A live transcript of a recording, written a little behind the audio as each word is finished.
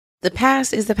The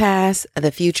past is the past.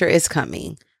 The future is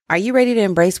coming. Are you ready to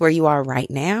embrace where you are right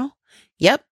now?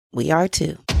 Yep, we are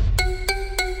too.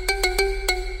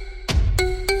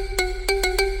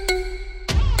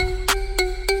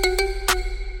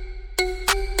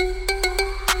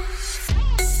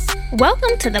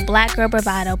 Welcome to the Black Girl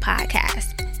Bravado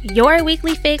podcast, your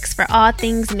weekly fix for all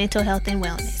things mental health and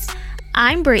wellness.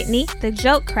 I'm Brittany, the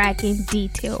joke-cracking,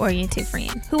 detail-oriented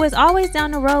friend who is always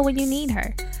down the road when you need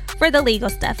her. For the legal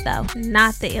stuff, though,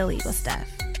 not the illegal stuff.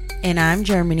 And I'm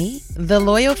Germany, the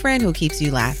loyal friend who keeps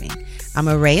you laughing. I'm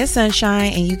a ray of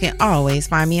sunshine, and you can always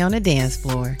find me on the dance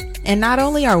floor. And not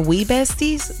only are we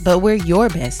besties, but we're your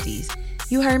besties.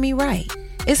 You heard me right.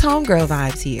 It's homegirl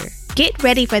vibes here. Get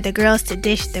ready for the girls to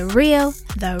dish the real,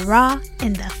 the raw,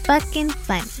 and the fucking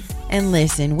funny. And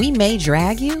listen, we may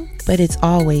drag you, but it's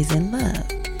always in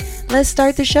love. Let's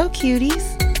start the show,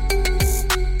 cuties.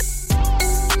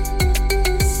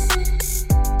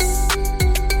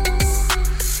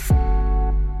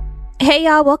 Hey,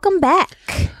 y'all, welcome back.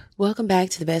 Welcome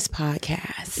back to the best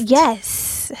podcast.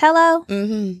 Yes. Hello.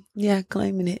 Yeah,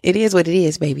 claiming it. It is what it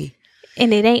is, baby.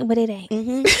 And it ain't what it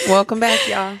ain't. Welcome back,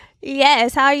 y'all.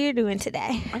 Yes. How are you doing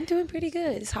today? I'm doing pretty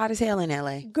good. It's hot as hell in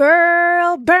LA.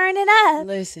 Girl, burning up.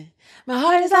 Listen, my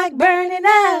heart is like burning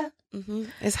up.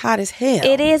 It's hot as hell.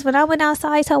 It is. When I went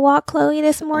outside to walk Chloe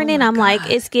this morning, I'm like,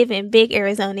 it's giving big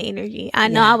Arizona energy. I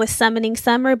know I was summoning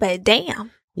summer, but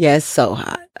damn. Yeah, it's so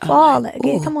hot. Fall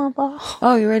again. Come on, fall.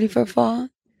 Oh, you ready for fall?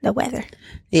 The weather.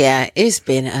 Yeah, it's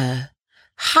been a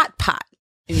hot pot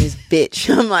in this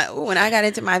bitch. I'm like, when I got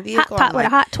into my vehicle, Hot pot with a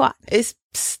hot twat. It's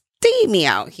steamy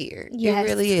out here. Yes. It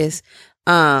really is.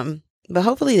 But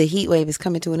hopefully the heat wave is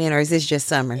coming to an end, or is this just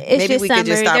summer? Maybe just we summer. Could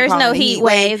just stop. There's no heat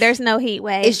wave. There's no heat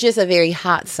wave. It's just a very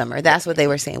hot summer. That's what they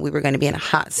were saying. We were going to be in a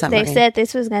hot summer. They said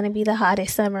this was going to be the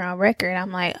hottest summer on record.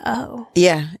 I'm like, oh.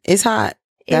 Yeah, it's hot.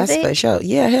 That's for sure.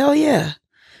 Yeah, hell yeah.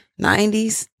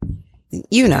 90s.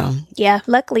 You know. Yeah,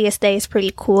 luckily it stays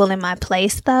pretty cool in my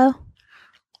place, though.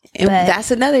 And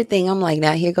that's another thing. I'm like,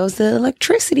 now here goes the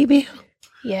electricity bill.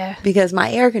 Yeah. Because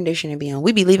my air conditioner be on.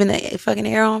 We be leaving the fucking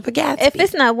air on for Gatsby. If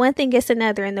it's not one thing, it's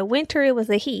another. In the winter, it was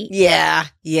the heat. Yeah.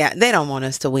 Yeah. They don't want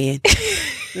us to win.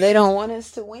 They don't want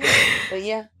us to win. But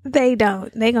yeah. They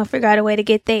don't. They gonna figure out a way to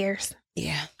get theirs.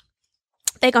 Yeah.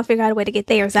 They gonna figure out a way to get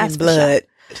theirs. That's blood. For sure.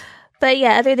 But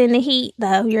yeah, other than the heat,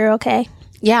 though, you're okay?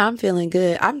 Yeah, I'm feeling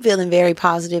good. I'm feeling very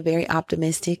positive, very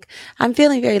optimistic. I'm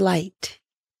feeling very light.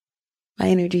 My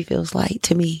energy feels light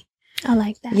to me. I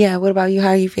like that. Yeah. What about you? How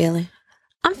are you feeling?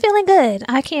 I'm feeling good.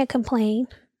 I can't complain.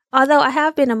 Although I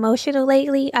have been emotional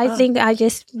lately. I think I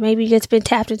just been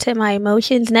tapped into my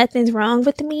emotions. Nothing's wrong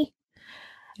with me.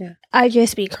 Yeah. I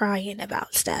just be crying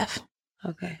about stuff.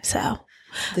 Okay. So.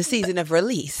 The season of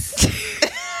release.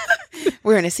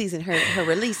 We're in a season, her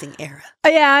releasing era.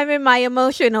 Yeah, I'm in my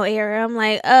emotional era. I'm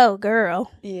like, oh,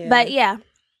 girl. Yeah. But yeah.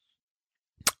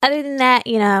 Other than that,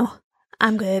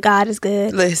 I'm good. God is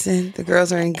good. Listen, the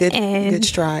girls are in good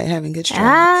stride, having good strides.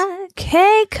 I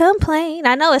can't complain.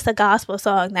 I know it's a gospel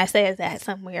song that says that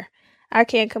somewhere. I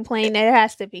can't complain. There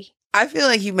has to be. I feel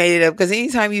like you made it up because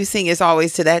anytime you sing, it's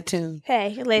always to that tune.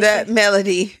 Hey, listen. That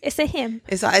melody. It's a hymn.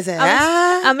 It's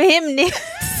I'm a hymnist.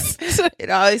 It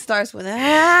always starts with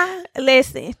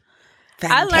Listen.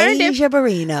 I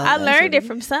learned it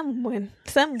from someone.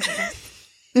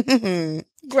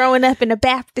 Growing up in a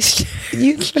Baptist church.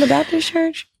 You grew up in a Baptist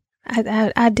church?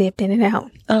 I dipped in and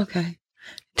out. Okay.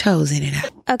 Toes in and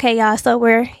out. Okay, y'all. So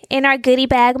we're in our goodie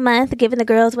bag month, giving the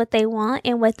girls what they want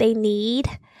and what they need.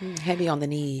 Heavy on the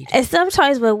need. And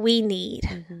sometimes what we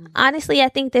need. Honestly, I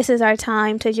think this is our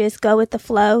time to just go with the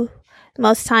flow.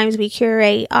 Most times we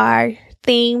curate our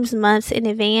themes months in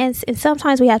advance, and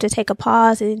sometimes we have to take a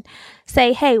pause and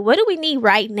say, hey, what do we need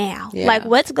right now? Like,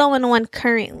 what's going on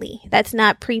currently that's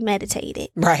not premeditated?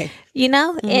 Right.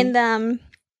 And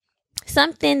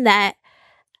something that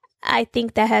I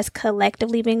think that has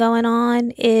collectively been going on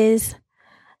is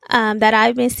that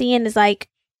I've been seeing is like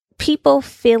people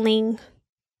feeling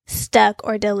stuck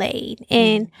or delayed.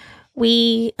 And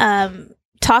we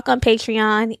talk on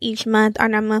Patreon each month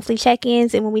on our monthly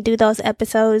check-ins, and when we do those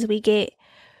episodes, we get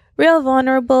real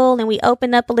vulnerable and we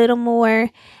open up a little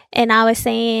more. And I was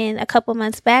saying a couple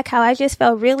months back how I just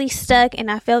felt really stuck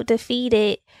and I felt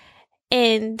defeated,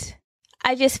 and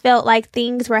I just felt like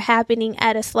things were happening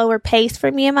at a slower pace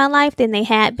for me in my life than they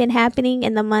had been happening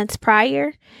in the months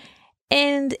prior.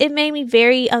 And it made me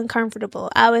very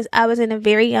uncomfortable. I'm in a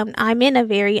very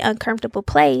uncomfortable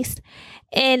place.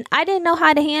 And I didn't know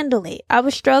how to handle it. I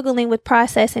was struggling with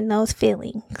processing those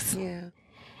feelings. Yeah.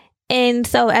 And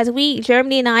so as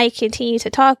Germany and I continue to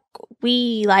talk,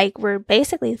 we're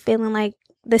basically feeling like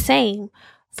the same.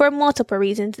 for multiple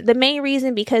reasons. The main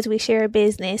reason, because we share a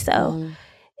business. So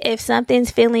if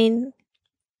something's feeling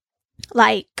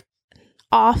like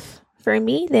off for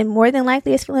me, then more than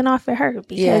likely it's feeling off for her,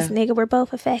 because nigga, we're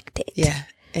both affected. Yeah.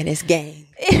 And it's gang.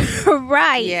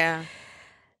 Right. Yeah.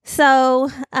 So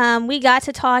we got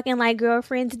to talking like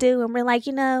girlfriends do, and we're like,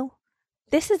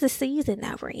 this is the season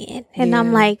that we're in. And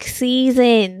I'm like,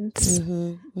 seasons.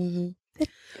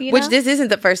 Which this isn't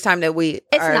the first time that we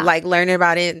are like learning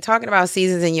about it and talking about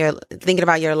seasons, and you're thinking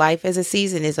about your life as a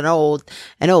season is an old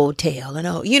tale, it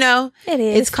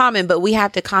is. It's common, but we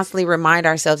have to constantly remind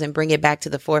ourselves and bring it back to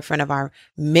the forefront of our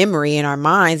memory and our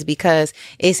minds, because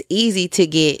it's easy to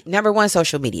get, number one,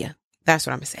 social media. That's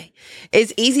what I'm gonna say.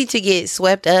 It's easy to get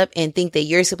swept up and think that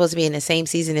you're supposed to be in the same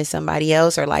season as somebody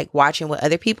else, or like watching what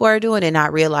other people are doing and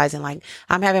not realizing like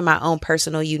I'm having my own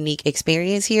personal unique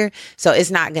experience here. So it's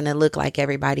not going to look like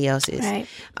everybody else's. Right.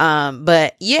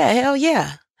 But yeah, hell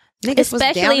yeah. Niggas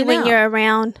especially when you're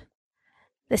around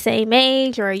the same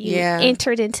age, or you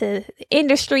entered into the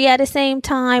industry at the same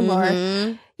time, or,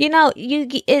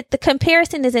 the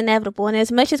comparison is inevitable. And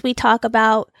as much as we talk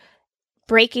about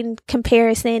breaking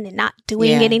comparison and not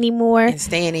doing it anymore, and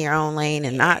staying in your own lane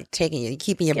and not keeping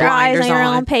your blinders eyes on your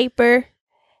own paper,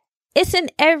 it's an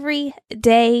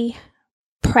everyday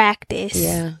practice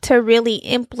to really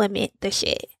implement the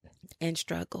shit and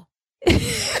struggle.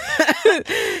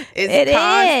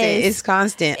 It's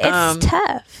constant. It's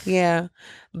tough. Yeah,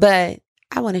 but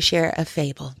I want to share a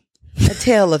fable, a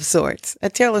tale of sorts,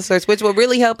 which will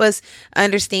really help us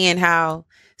understand how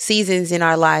seasons in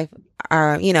our life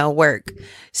work.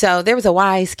 So there was a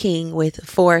wise king with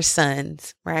 4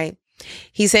 sons, right?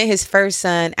 He sent his first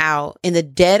son out in the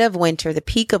dead of winter, the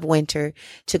peak of winter,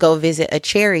 to go visit a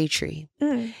cherry tree.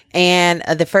 And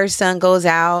the first son goes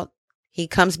out. He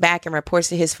comes back and reports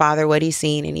to his father what he's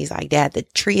seen. And he's like, Dad, the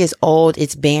tree is old.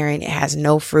 It's barren. It has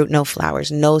no fruit, no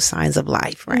flowers, no signs of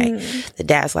life, right? The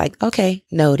dad's like, okay,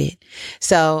 noted.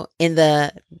 So in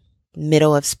the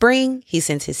middle of spring, he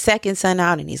sends his second son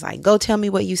out and he's like, go tell me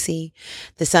what you see.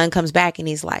 The son comes back and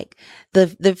he's like,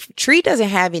 the tree doesn't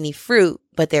have any fruit,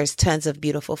 but there's tons of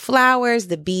beautiful flowers.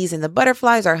 The bees and the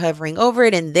butterflies are hovering over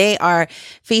it, and they are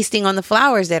feasting on the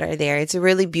flowers that are there. It's a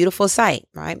really beautiful sight,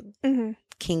 right?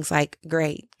 King's like,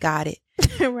 great, got it.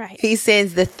 Right. He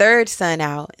sends the third son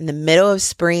out in the middle of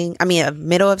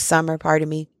summer,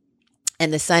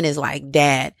 and the son is like,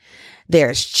 Dad,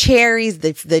 there's cherries.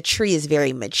 The tree is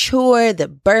very mature. The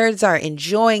birds are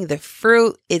enjoying the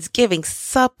fruit. It's giving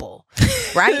supple,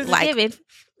 right? It's giving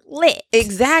lit.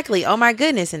 Exactly. Oh my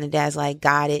goodness. And the dad's like,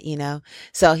 got it,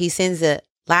 So he sends the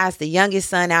youngest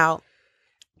son out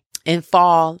in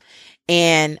fall.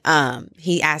 And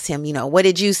he asks him, what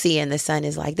did you see? And the son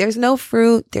is like, there's no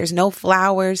fruit, there's no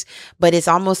flowers, but it's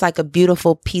almost like a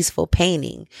beautiful, peaceful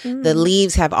painting. The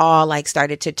leaves have all like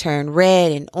started to turn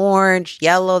red and orange,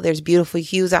 yellow. There's beautiful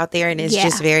hues out there, and it's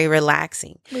just very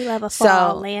relaxing. We love a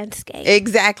fall landscape.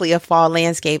 Exactly, a fall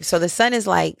landscape. So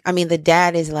the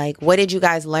dad is like, what did you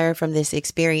guys learn from this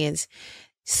experience?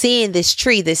 Seeing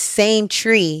this same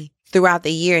tree throughout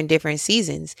the year in different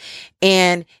seasons.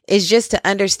 And it's just to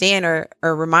understand or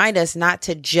remind us not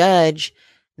to judge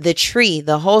the tree,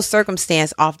 the whole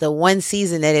circumstance, off the one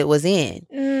season that it was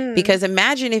in. Because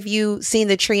imagine if you seen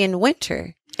the tree in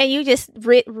winter. And you just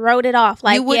wrote it off.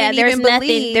 Like,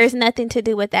 there's nothing to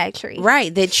do with that tree.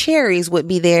 Right. That cherries would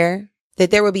be there,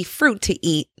 that there would be fruit to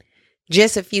eat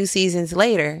just a few seasons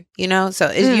later,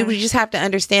 So you just have to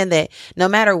understand that no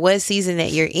matter what season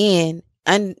that you're in,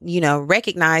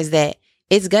 recognize that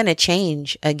it's going to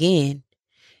change again.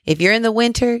 If you're in the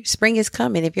winter, spring is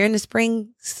coming. If you're in the spring,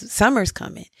 summer's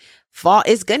coming. Fall,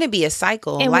 it's going to be a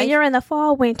cycle. And when you're in the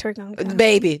fall, winter gonna come.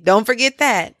 Baby, don't forget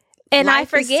that. And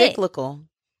Life I forget. Is cyclical.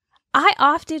 I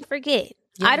often forget.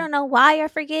 Yeah. I don't know why I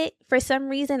forget. For some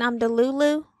reason, I'm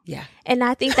Delulu. Yeah. And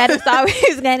I think that it's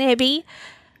always going to be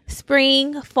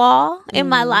spring, fall in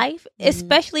my life,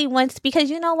 especially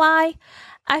because you know why?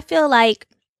 I feel like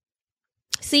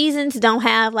seasons don't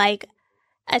have like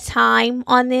a time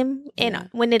on them, and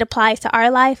when it applies to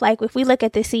our life, like if we look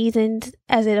at the seasons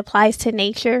as it applies to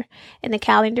nature in the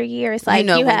calendar year, it's like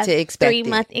you have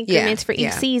 3-month increments for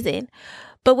each season.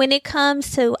 But when it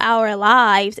comes to our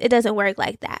lives, it doesn't work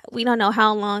like that. We don't know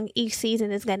how long each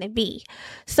season is going to be.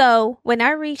 So when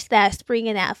I reach that spring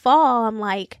and that fall, I'm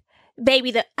like,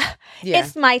 baby,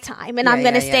 it's my time, and I'm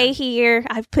going to stay here.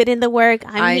 I've put in the work.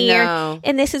 I'm here,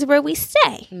 and this is where we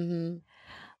stay.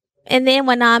 And then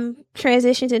when I'm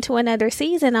transitioned into another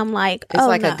season, I'm like, it's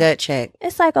like a gut check.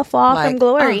 It's like a fall from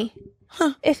glory.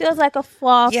 It feels like a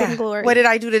fall from glory. What did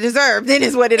I do to deserve? Then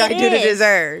is what did I do to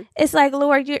deserve? It's like,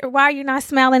 Lord, why are you not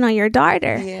smiling on your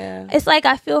daughter? Yeah. It's like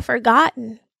I feel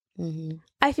forgotten. Mm-hmm.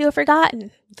 I feel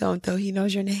forgotten. Don't though. He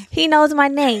knows your name. He knows my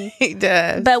name. He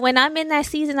does. But when I'm in that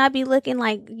season, I be looking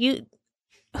like you.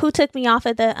 Who took me off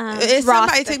of the roster?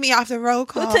 Somebody took me off the roll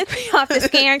call. Who took me off the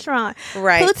Scantron?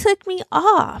 Right. Who took me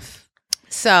off?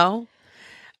 So,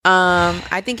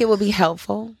 I think it will be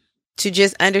helpful to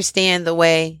just understand the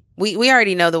way we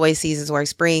already know the way seasons work: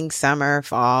 spring, summer,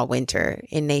 fall, winter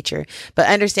in nature, but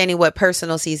understanding what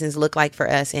personal seasons look like for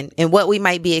us and what we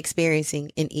might be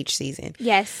experiencing in each season.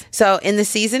 Yes. So in the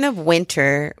season of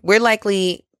winter, we're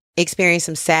likely experience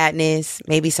some sadness,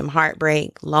 maybe some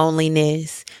heartbreak,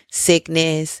 loneliness,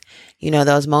 sickness,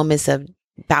 those moments of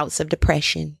bouts of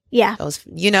depression. Yeah. Those,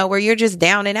 where you're just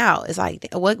down and out. It's like,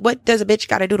 what does a bitch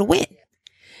got to do to win?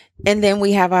 And then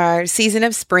we have our season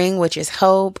of spring, which is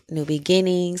hope, new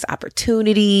beginnings,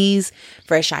 opportunities,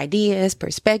 fresh ideas,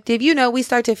 perspective. We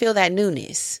start to feel that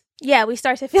newness. Yeah, we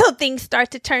start to feel things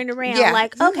start to turn around. Yeah.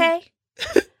 Like, okay.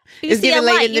 You It's see a getting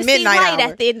late light. in the You see midnight light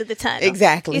hour. at the end of the tunnel.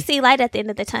 Exactly. You see light at the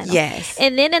end of the tunnel. Yes.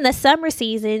 And then in the summer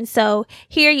season, so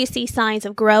here you see signs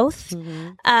of growth.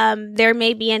 Mm-hmm. There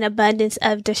may be an abundance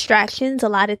of distractions, a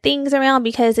lot of things around,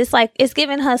 because it's like it's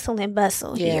giving hustle and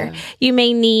bustle here. You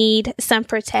may need some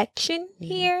protection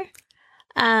here.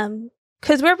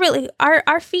 Because we're really,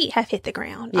 our feet have hit the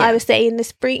ground. Yeah. I would say in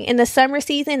the summer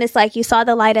season, it's like you saw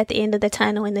the light at the end of the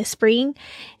tunnel in the spring,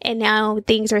 and now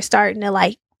things are starting to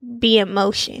like be in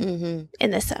motion in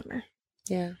the summer.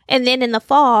 Yeah. And then in the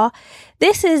fall,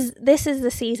 this is the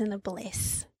season of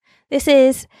bliss. This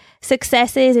is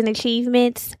successes and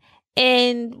achievements.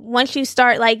 And once you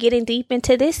start like getting deep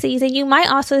into this season, you might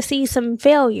also see some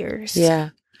failures. Yeah.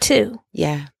 Too.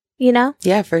 Yeah.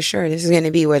 Yeah, for sure. This is going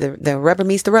to be where the rubber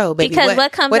meets the road, baby. Because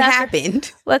what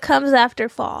happened? What comes after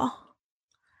fall?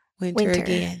 Winter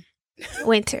again.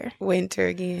 Winter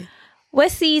again. What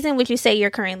season would you say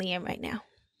you're currently in right now?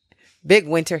 Big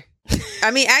winter. I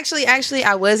mean, actually,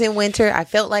 I was in winter. I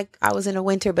felt like I was in a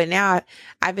winter, but now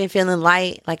I've been feeling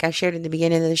light, like I shared in the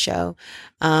beginning of the show.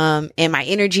 And my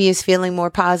energy is feeling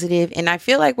more positive, and I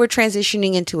feel like we're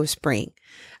transitioning into a spring.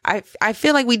 I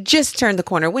feel like we just turned the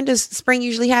corner. When does spring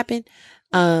usually happen?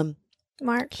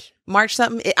 March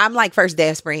something. I'm like first day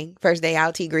of spring, first day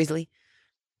out, T Grizzly.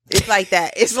 It's like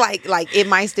that. It's like it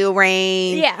might still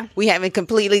rain. Yeah. We haven't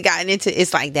completely gotten into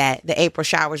it's like that. The April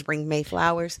showers bring May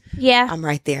flowers. Yeah. I'm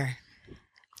right there.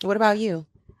 What about you?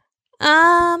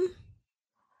 I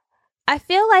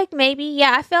feel like maybe,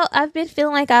 I've been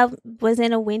feeling like I was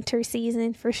in a winter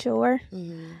season for sure.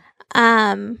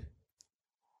 And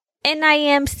I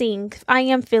am feeling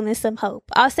some hope.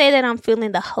 I'll say that I'm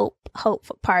feeling the hope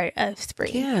part of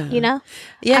spring. Yeah.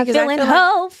 Yeah. I'm feeling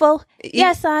hopeful.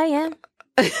 Yes, I am.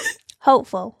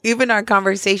 Hopeful. Even our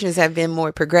conversations have been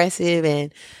more progressive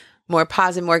and more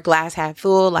positive, more glass half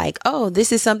full. Like, oh,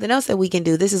 this is something else that we can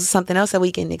do. This is something else that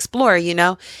we can explore,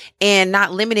 and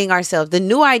not limiting ourselves. The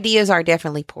new ideas are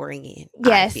definitely pouring in.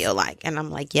 Yes. I feel like, and I'm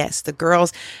like, yes, the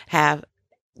girls have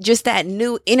just that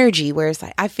new energy where it's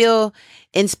like, I feel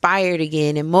inspired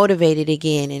again and motivated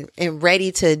again and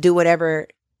ready to do whatever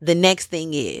the next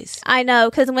thing is. I know.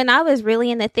 Because when I was really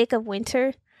in the thick of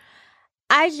winter,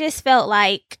 I just felt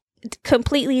like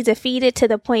completely defeated to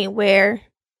the point where,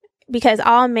 because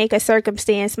I'll make a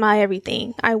circumstance my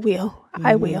everything. I will.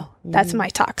 That's my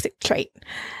toxic trait.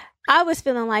 I was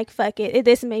feeling like, fuck it.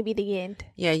 This may be the end.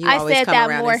 Yeah, you always come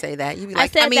around and say that. You be like, I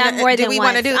said that more than do we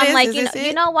once. want to do this? I'm like,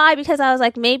 you know why? Because I was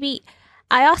like, maybe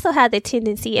I also had the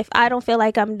tendency, if I don't feel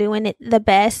like I'm doing it the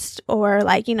best or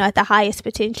like, at the highest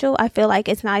potential, I feel like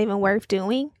it's not even worth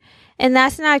doing. And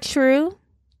that's not true.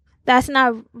 That's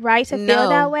not right to feel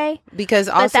that way. Because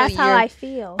also but that's how I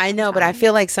feel. I know, but I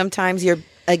feel like sometimes you're,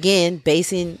 again,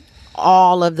 basing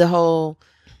all of the whole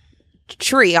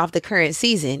tree off the current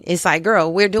season. It's like,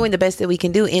 girl, we're doing the best that we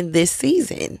can do in this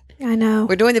season. I know.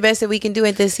 We're doing the best that we can do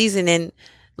in this season. And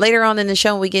later on in the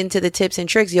show, when we get into the tips and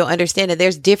tricks, you'll understand that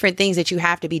there's different things that you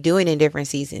have to be doing in different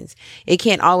seasons. It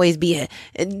can't always be a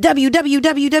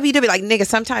www. Like, nigga,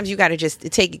 sometimes you got to just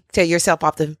take yourself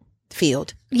off the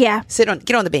field. Yeah.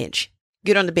 Get on the bench.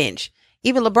 Get on the bench.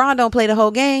 Even LeBron don't play the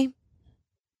whole game.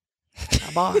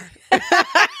 A bar.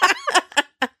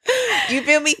 You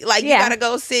feel me? Like, you gotta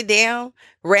go sit down,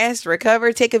 rest,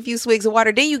 recover, take a few swigs of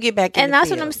water, then you get back in and the that's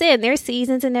field. what I'm saying. There's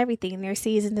seasons and everything. There's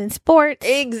seasons in sports.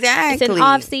 Exactly. It's an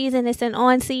off season. It's an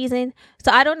on season.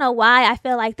 So I don't know why I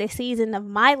feel like the season of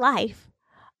my life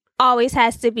always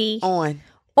has to be on.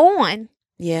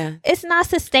 Yeah. It's not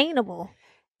sustainable.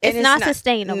 It's not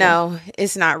sustainable. No,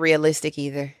 it's not realistic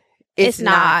either. It's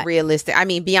not realistic. I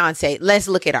mean, Beyonce, let's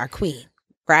look at our queen,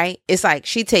 right? It's like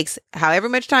she takes however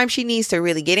much time she needs to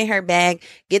really get in her bag,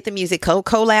 get the music,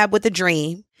 collab with The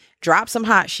Dream, drop some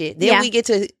hot shit. Then we get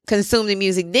to consume the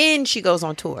music. Then she goes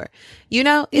on tour. You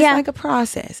know, it's like a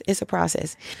process. It's a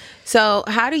process. So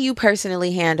how do you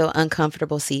personally handle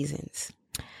uncomfortable seasons?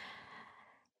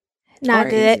 Not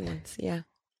good. Yeah.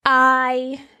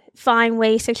 I find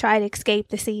ways to try to escape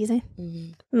the season,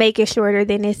 make it shorter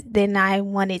than I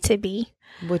want it to be.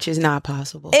 Which is not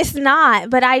possible. It's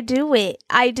not, but I do it.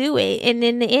 And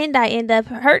in the end, I end up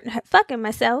fucking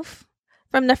myself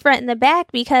from the front and the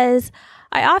back because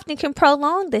I often can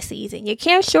prolong the season. You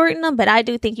can't shorten them, but I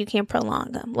do think you can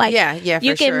prolong them. Like,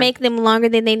 you can make them longer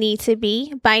than they need to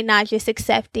be by not just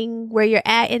accepting where you're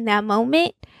at in that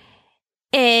moment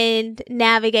and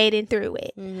navigating through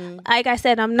it. Like I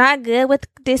said, I'm not good with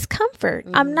discomfort.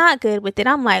 I'm not good with it.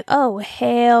 I'm like, oh,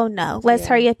 hell no. Let's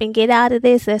hurry up and get out of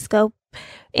this. Let's go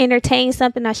entertain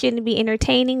something I shouldn't be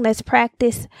entertaining. Let's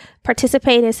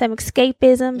participate in some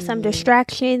escapism, some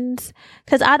distractions.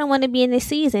 Because I don't want to be in this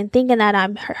season thinking that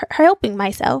I'm helping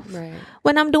myself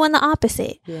when I'm doing the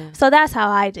opposite. So that's how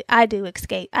I do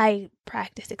escape. I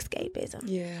practice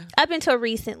escapism. Up until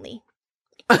recently.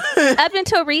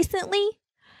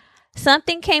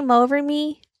 Something came over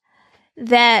me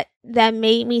that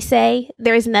made me say,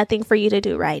 there's nothing for you to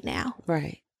do right now.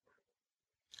 Right.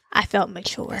 I felt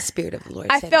mature. The Spirit of the Lord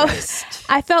I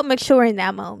felt mature in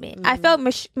that moment. I felt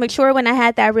mature when I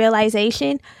had that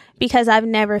realization because I've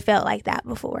never felt like that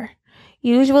before.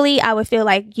 Usually I would feel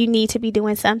like you need to be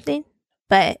doing something,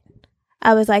 but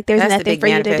I was like, there's nothing for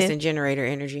you to do. That's the big manifesting generator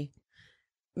energy.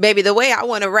 Baby, the way I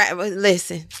want to rap,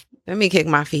 listen, let me kick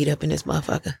my feet up in this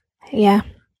motherfucker. Yeah.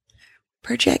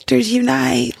 Projectors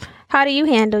unite. How do you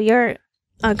handle your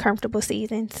uncomfortable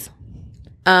seasons?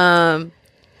 I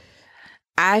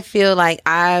feel like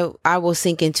I will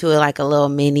sink into it like a little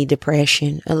mini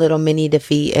depression, a little mini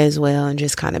defeat as well, and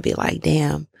just kind of be like,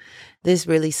 damn, this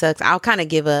really sucks. I'll kind of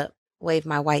give up, wave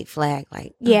my white flag,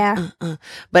 like,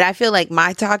 But I feel like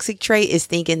my toxic trait is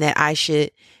thinking that I should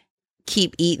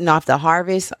keep eating off the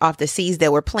harvest, off the seeds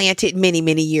that were planted many,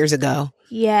 many years ago.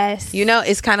 Yes. You know,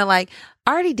 it's kind of like,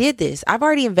 I already did this. I've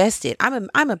already invested. I'm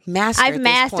a master. I've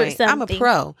mastered something. I'm a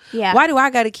pro. Yeah. Why do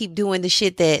I got to keep doing the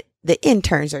shit that the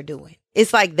interns are doing?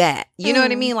 It's like that. You know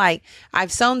what I mean? Like,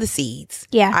 I've sown the seeds.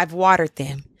 Yeah. I've watered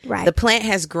them. Right. The plant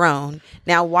has grown.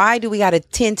 Now, why do we got to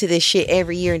tend to this shit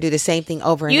every year and do the same thing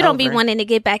over and over? You don't be wanting to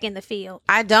get back in the field.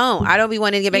 I don't be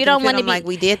wanting to get back in the field. I'm like,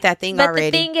 we did that thing already.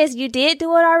 But the thing is, you did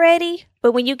do it already.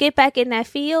 But when you get back in that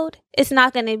field, it's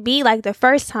not going to be like the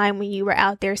first time when you were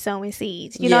out there sowing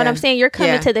seeds. You know what I'm saying? You're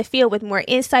coming to the field with more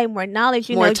insight, more knowledge.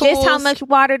 You know just how much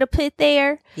water to put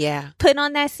there. Yeah. Put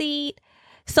on that seed.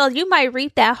 So you might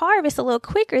reap that harvest a little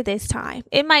quicker this time.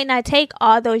 It might not take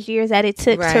all those years that it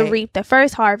took to reap the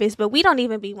first harvest, but we don't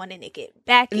even be wanting to get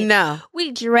back in. No.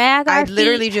 We drag our feet. I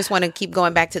literally just want to keep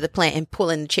going back to the plant and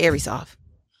pulling the cherries off.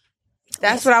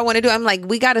 That's what I want to do. I'm like,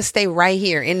 we got to stay right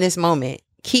here in this moment.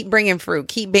 Keep bringing fruit.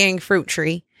 Keep bearing fruit,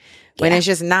 tree. When it's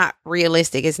just not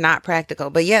realistic. It's not practical.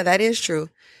 But yeah, that is true.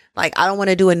 Like, I don't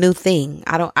want to do a new thing.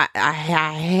 I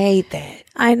hate that.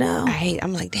 I know.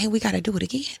 I'm like, damn, we got to do it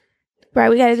again. Right,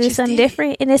 we got to do something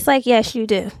different. And it's like, yes, you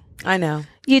do. I know.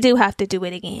 You do have to do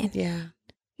it again. Yeah.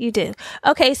 You do.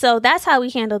 Okay, so that's how we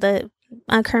handle the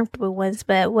uncomfortable ones.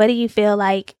 But what do you feel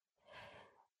like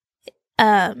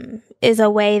is a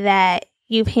way that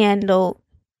you've handled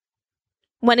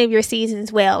one of your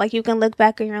seasons well? Like, you can look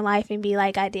back on your life and be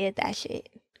like, I did that shit.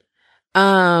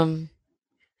 I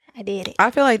did it.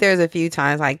 I feel like there's a few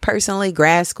times, like, personally,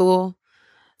 grad school.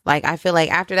 Like, I feel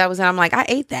like after that was done, I'm like, I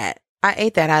ate that.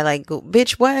 I like,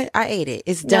 bitch, what? I ate it.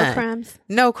 It's done. No crumbs.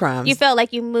 No crumbs. You felt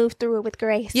like you moved through it with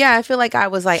grace. Yeah, I feel like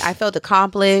I felt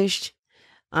accomplished.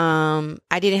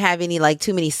 I didn't have any like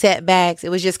too many setbacks. It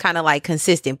was just kind of like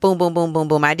consistent. Boom, boom, boom, boom,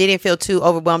 boom. I didn't feel too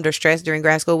overwhelmed or stressed during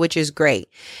grad school, which is great.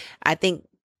 I think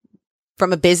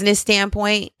from a business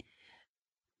standpoint,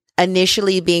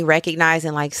 initially being recognized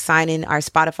and like signing our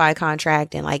Spotify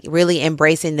contract and like really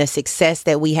embracing the success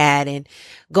that we had and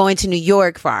going to New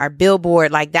York for our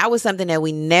billboard, like that was something that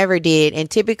we never did. And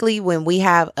typically when we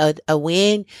have a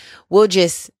win, we'll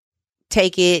just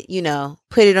take it, you know,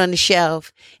 put it on the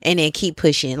shelf and then keep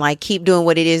pushing, like keep doing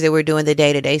what it is that we're doing, the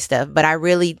day-to-day stuff. But I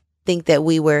really think that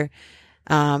we were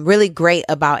really great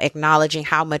about acknowledging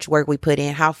how much work we put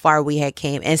in, how far we had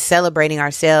came, and celebrating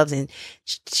ourselves and,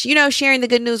 you know, sharing the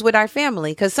good news with our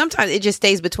family. Because sometimes it just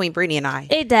stays between Brittany and I.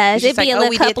 It does. It'd be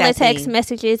like, a couple of text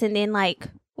messages and then like,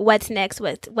 what's next?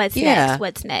 What's next?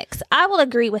 What's next? I will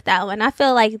agree with that one. I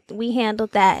feel like we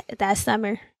handled that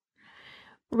summer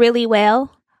really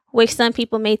well. which some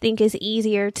people may think is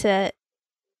easier to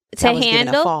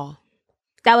handle. A fall.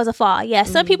 That was a fall. Yeah.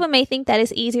 Some people may think that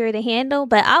it's easier to handle,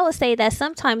 but I would say that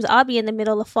sometimes I'll be in the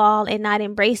middle of fall and not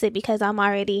embrace it because I'm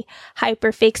already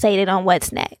hyper fixated on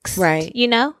what's next. Right. You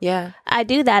know? Yeah. I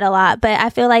do that a lot, but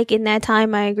I feel like in that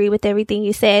time, I agree with everything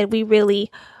you said. We really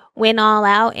went all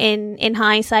out, and in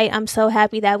hindsight, I'm so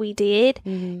happy that we did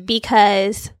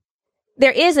because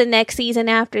there is a next season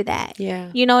after that. Yeah.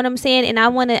 You know what I'm saying? And I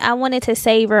wanted to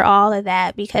savor all of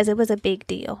that because it was a big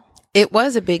deal. It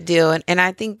was a big deal. And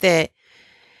I think that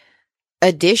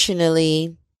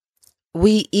additionally,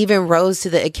 we even rose to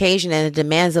the occasion and the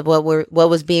demands of what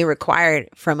was being required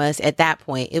from us at that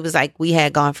point. It was like we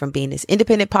had gone from being this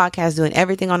independent podcast, doing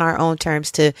everything on our own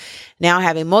terms, to now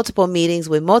having multiple meetings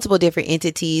with multiple different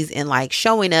entities and like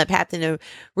showing up, having to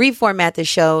reformat the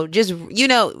show, just, you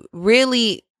know,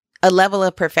 really a level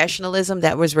of professionalism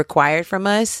that was required from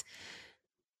us.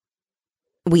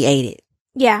 We ate it.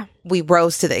 Yeah. We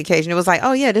rose to the occasion. It was like,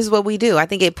 oh yeah, this is what we do. I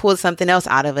think it pulled something else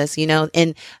out of us, you know,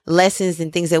 and lessons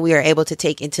and things that we are able to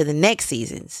take into the next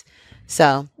seasons.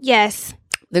 So yes,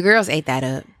 the girls ate that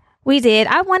up. We did.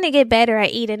 I want to get better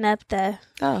at eating up the.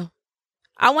 Oh.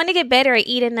 I want to get better at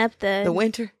eating up the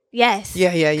winter. Yes.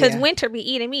 Yeah. Because winter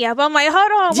be eating me up. I'm like,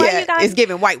 hold on. Why you got? It's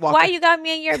giving White Walker. Why you got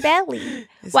me in your belly?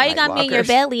 Why you got me in your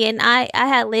belly? And I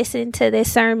had listened to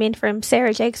this sermon from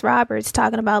Sarah Jakes Roberts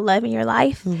talking about loving your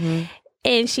life. Mm-hmm.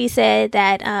 And she said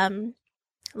that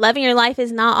loving your life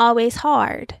is not always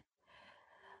hard,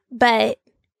 but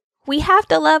we have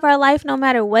to love our life no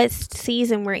matter what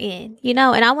season we're in, you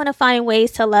know? And I want to find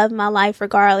ways to love my life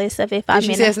regardless of if I'm in.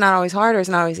 She said it's not always hard or it's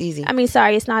not always easy. I mean,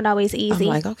 sorry, it's not always easy. I'm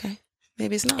like, okay.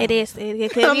 Maybe it's not. It is.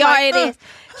 It could be, or it is.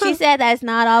 She said that it's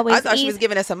not always easy. I thought she was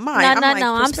giving us a mind.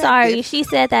 No. I'm sorry. She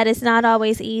said that it's not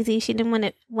always easy. She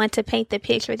didn't want to paint the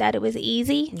picture that it was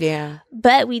easy. Yeah.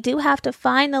 But we do have to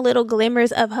find the little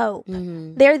glimmers of hope.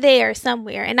 Mm-hmm. They're there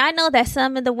somewhere. And I know that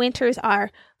some of the winters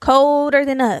are colder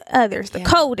than others. The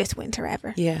coldest winter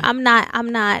ever. Yeah. I'm not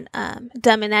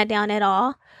dumbing that down at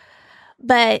all.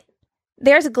 But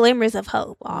there's glimmers of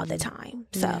hope all the time.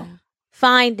 So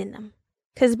finding them.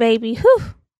 Because, baby, whew,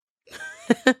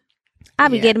 I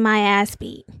be getting my ass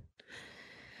beat.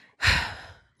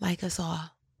 Like us all.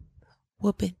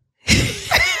 Whooping.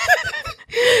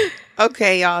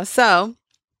 Okay, y'all. So,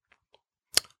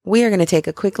 we are going to take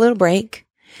a quick little break.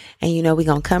 And, you know, we're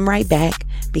going to come right back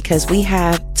because we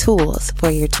have tools for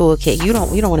your toolkit. You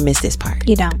don't want to miss this part.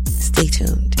 You don't. Stay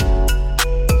tuned.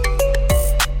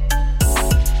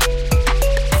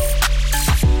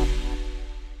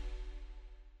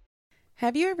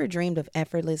 Have you ever dreamed of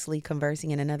effortlessly conversing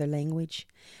in another language?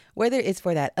 Whether it's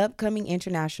for that upcoming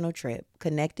international trip,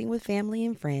 connecting with family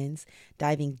and friends,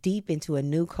 diving deep into a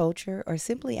new culture, or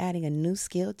simply adding a new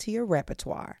skill to your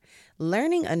repertoire,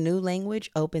 learning a new language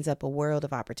opens up a world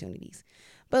of opportunities.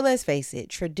 But let's face it,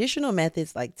 traditional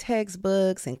methods like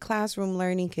textbooks and classroom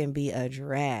learning can be a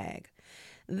drag.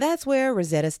 That's where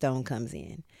Rosetta Stone comes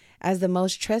in. As the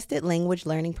most trusted language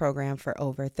learning program for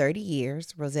over 30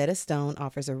 years, Rosetta Stone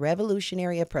offers a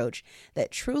revolutionary approach that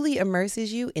truly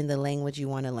immerses you in the language you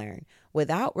want to learn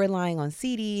without relying on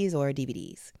CDs or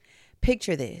DVDs.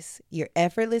 Picture this. You're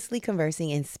effortlessly conversing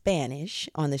in Spanish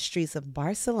on the streets of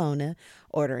Barcelona,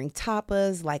 ordering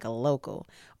tapas like a local,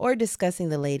 or discussing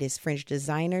the latest French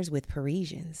designers with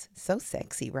Parisians. So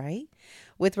sexy, right?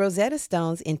 With Rosetta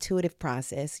Stone's intuitive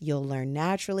process, you'll learn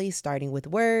naturally, starting with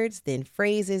words, then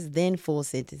phrases, then full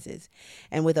sentences.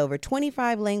 And with over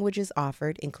 25 languages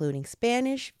offered, including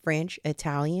Spanish, French,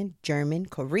 Italian, German,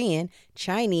 Korean,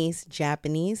 Chinese,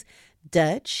 Japanese,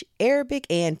 Dutch, Arabic,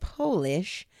 and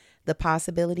Polish, the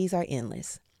possibilities are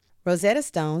endless. Rosetta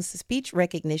Stone's speech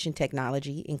recognition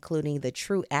technology, including the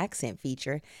True Accent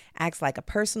feature, acts like a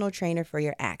personal trainer for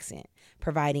your accent,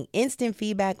 providing instant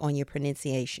feedback on your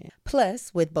pronunciation.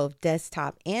 Plus, with both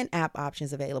desktop and app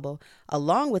options available,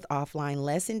 along with offline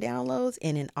lesson downloads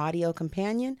and an audio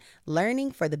companion,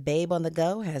 learning for the babe on the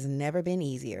go has never been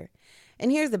easier.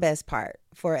 And here's the best part.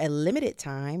 For a limited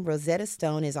time, Rosetta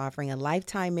Stone is offering a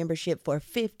lifetime membership for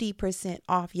 50%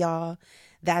 off, y'all.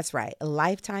 That's right, a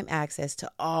lifetime access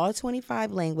to all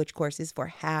 25 language courses for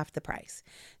half the price.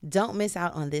 Don't miss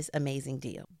out on this amazing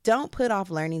deal. Don't put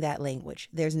off learning that language.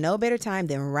 There's no better time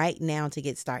than right now to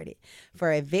get started.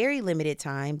 For a very limited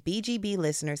time, BGB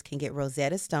listeners can get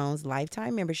Rosetta Stone's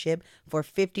lifetime membership for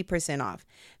 50% off.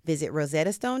 Visit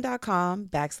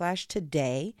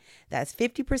rosettastone.com/today. That's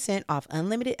 50% off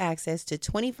unlimited access to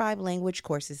 25 language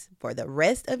courses for the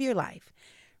rest of your life.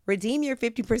 Redeem your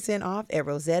 50% off at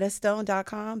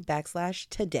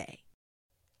rosettastone.com/today.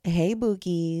 Hey,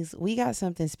 Bookies, we got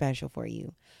something special for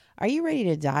you. Are you ready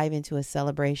to dive into a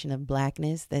celebration of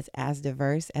Blackness that's as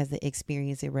diverse as the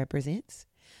experience it represents?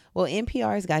 Well,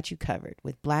 NPR's got you covered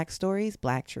with Black Stories,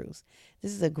 Black Truths.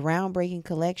 This is a groundbreaking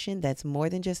collection that's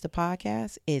more than just a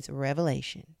podcast, it's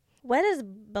revelation. What does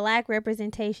Black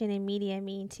representation in media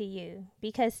mean to you?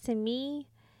 Because to me,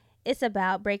 it's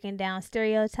about breaking down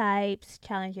stereotypes,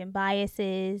 challenging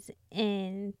biases,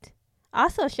 and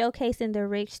also showcasing the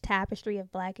rich tapestry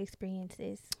of Black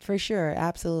experiences. For sure,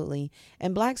 absolutely.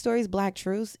 And Black Stories, Black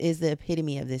Truths is the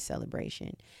epitome of this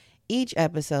celebration. Each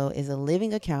episode is a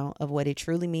living account of what it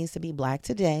truly means to be Black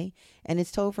today, and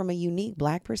it's told from a unique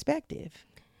Black perspective.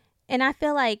 And I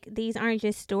feel like these aren't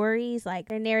just stories, like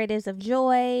they're narratives of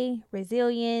joy,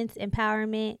 resilience,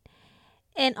 empowerment,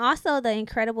 and also the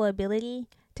incredible ability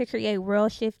to create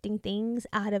world-shifting things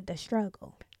out of the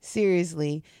struggle.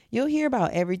 Seriously, you'll hear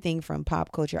about everything from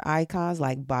pop culture icons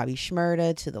like Bobby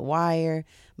Shmurda to The Wire,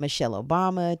 Michelle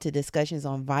Obama, to discussions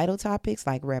on vital topics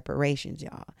like reparations,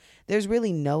 y'all. There's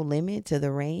really no limit to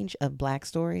the range of Black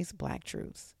Stories, Black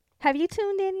Truths. Have you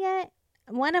tuned in yet?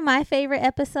 One of my favorite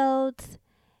episodes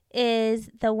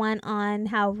is the one on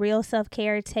how real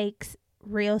self-care takes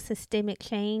real systemic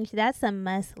change. That's a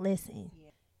must listen.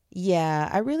 Yeah,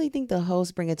 I really think the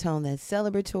hosts bring a tone that's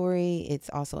celebratory. It's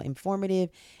also informative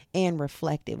and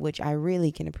reflective, which I really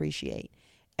can appreciate.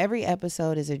 Every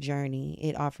episode is a journey.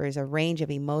 It offers a range of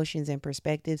emotions and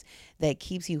perspectives that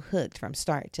keeps you hooked from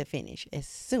start to finish. As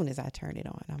soon as I turn it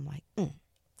on, I'm like,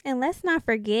 And let's not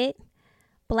forget,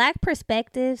 Black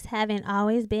perspectives haven't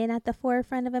always been at the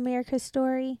forefront of America's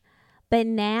story, but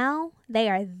now they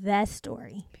are the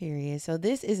story. Period. So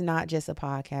this is not just a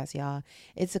podcast, y'all.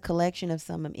 It's a collection of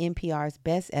some of NPR's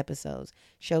best episodes,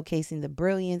 showcasing the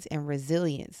brilliance and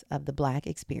resilience of the Black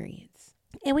experience.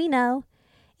 And we know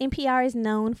NPR is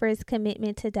known for its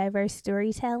commitment to diverse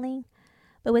storytelling,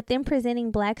 but with them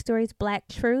presenting Black Stories, Black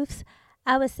Truths,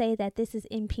 I would say that this is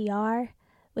NPR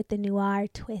with the noir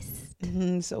twist.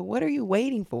 So what are you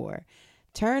waiting for?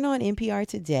 Turn on NPR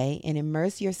today and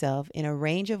immerse yourself in a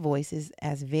range of voices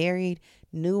as varied,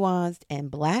 nuanced,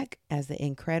 and Black as the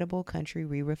incredible country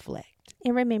we reflect.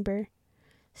 And remember,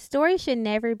 stories should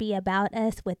never be about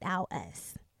us without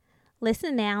us.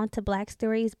 Listen now to Black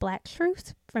Stories, Black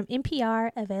Truths from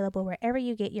NPR, available wherever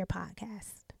you get your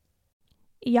podcast.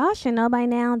 Y'all should know by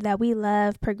now that we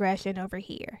love progression over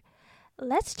here.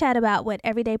 Let's chat about what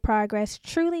everyday progress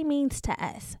truly means to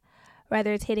us.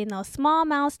 Whether it's hitting those small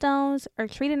milestones or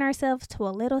treating ourselves to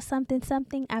a little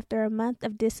something after a month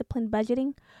of disciplined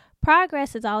budgeting,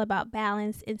 progress is all about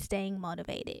balance and staying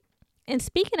motivated. And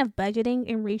speaking of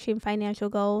budgeting and reaching financial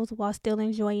goals while still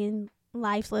enjoying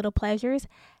life's little pleasures,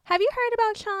 have you heard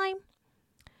about Chime?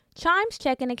 Chime's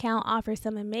checking account offers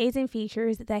some amazing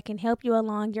features that can help you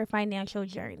along your financial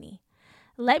journey.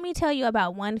 Let me tell you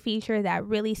about one feature that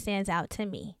really stands out to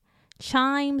me.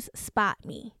 Chime's Spot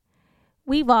Me.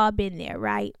 We've all been there,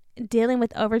 right? Dealing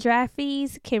with overdraft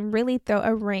fees can really throw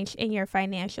a wrench in your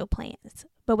financial plans.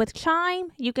 But with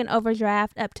Chime, you can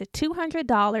overdraft up to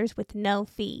 $200 with no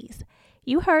fees.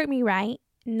 You heard me right.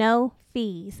 No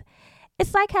fees.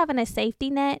 It's like having a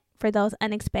safety net for those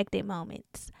unexpected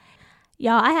moments.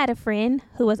 Y'all, I had a friend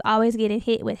who was always getting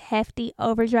hit with hefty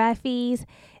overdraft fees.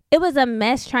 It was a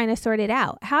mess trying to sort it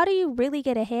out. How do you really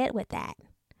get ahead with that?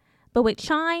 But with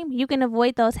Chime, you can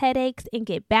avoid those headaches and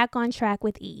get back on track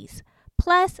with ease.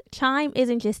 Plus, Chime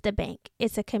isn't just a bank,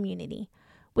 it's a community.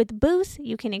 With Boost,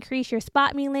 you can increase your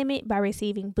Spot Me limit by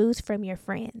receiving boosts from your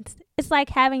friends. It's like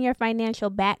having your financial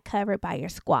back covered by your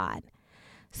squad.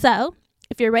 So,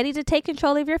 if you're ready to take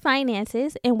control of your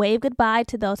finances and wave goodbye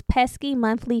to those pesky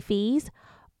monthly fees,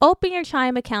 open your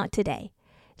Chime account today.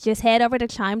 Just head over to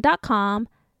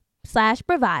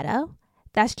chime.com/bravado.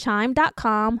 That's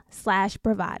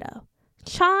chime.com/bravado.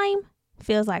 Chime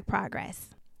feels like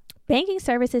progress. Banking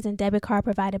services and debit card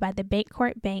provided by the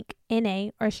Bancorp Bank,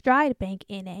 N.A. or Stride Bank,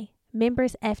 N.A.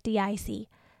 Members FDIC.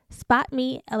 Spot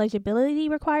Me eligibility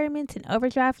requirements and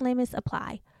overdraft limits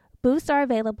apply. Boosts are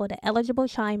available to eligible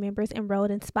Chime members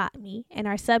enrolled in Spot Me and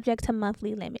are subject to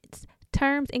monthly limits.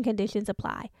 Terms and conditions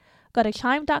apply. Go to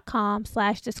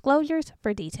chime.com/disclosures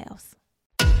for details.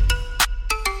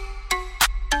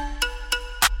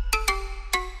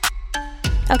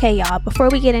 Okay, y'all, before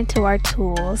we get into our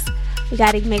tools, we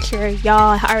got to make sure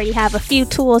y'all already have a few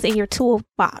tools in your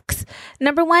toolbox.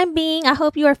 Number one being, I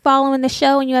hope you are following the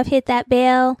show and you have hit that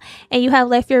bell and you have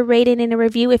left your rating and a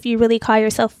review if you really call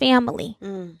yourself family.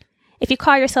 If you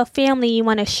call yourself family, you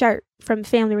want a shirt. from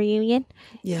family reunion.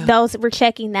 Yeah. Those, we're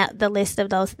checking that the list of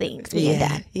those things being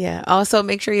done. Yeah. Also,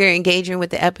 make sure you're engaging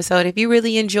with the episode. If you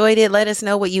really enjoyed it, let us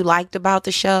know what you liked about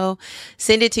the show.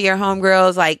 Send it to your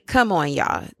homegirls. Like, come on,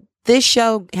 y'all. This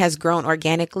show has grown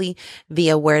organically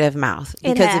via word of mouth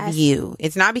because of you.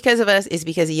 It's not because of us. It's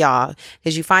because of y'all.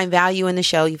 Because you find value in the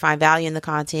show. You find value in the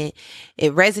content.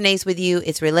 It resonates with you.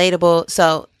 It's relatable.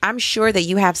 So I'm sure that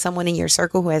you have someone in your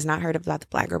circle who has not heard about the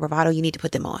Black Girl Bravado. You need to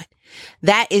put them on.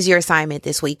 That is your assignment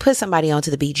this week. Put somebody onto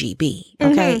the BGB.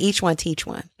 Okay. Each one teach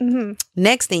one.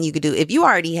 Next thing you could do, if you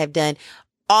already have done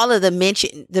all of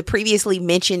the previously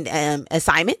mentioned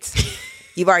assignments,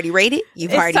 you've already rated,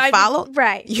 you've already followed,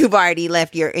 right? You've already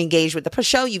left your engaged with the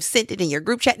show. You've sent it in your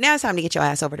group chat. Now it's time to get your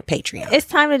ass over to Patreon. It's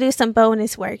time to do some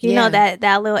bonus work. You know,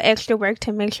 that little extra work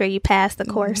to make sure you pass the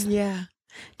course. Yeah.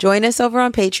 Join us over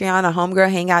on Patreon, a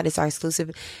Homegirl Hangout. It's our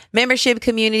exclusive membership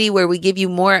community where we give you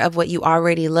more of what you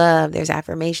already love. There's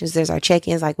affirmations. There's our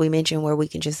check-ins, like we mentioned, where we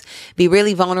can just be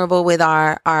really vulnerable with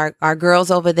our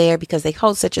girls over there because they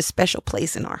hold such a special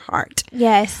place in our heart.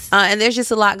 Yes. And there's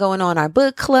just a lot going on. Our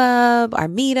book club, our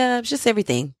meetups, just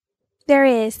everything. There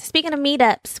is. Speaking of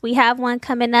meetups, we have one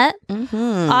coming up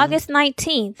August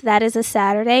 19th. That is a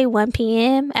Saturday, 1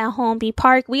 p.m. at Holmby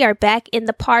Park. We are back in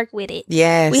the park with it.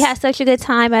 Yes. We had such a good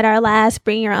time at our last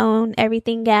Bring Your Own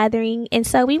Everything gathering. And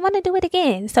so we want to do it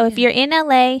again. So if you're in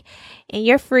LA and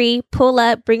you're free, pull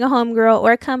up, bring a homegirl,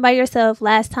 or come by yourself.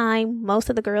 Last time, most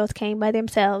of the girls came by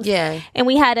themselves. Yeah. And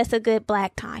we had us a good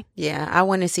Black time. Yeah. I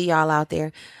want to see y'all out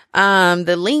there.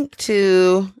 The link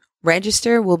to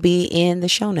register will be in the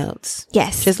show notes.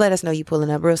 Yes. Just let us know you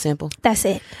pulling up. Real simple. That's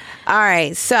it. All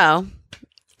right. So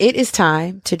it is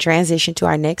time to transition to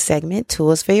our next segment,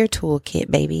 Tools for Your Toolkit,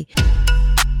 baby.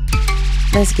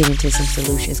 Let's get into some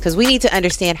solutions because we need to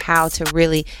understand how to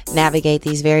really navigate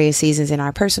these various seasons in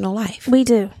our personal life. We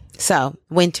do. So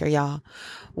winter, y'all.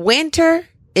 Winter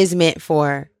is meant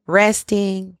for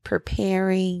resting,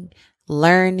 preparing,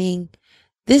 learning.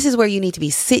 This is where you need to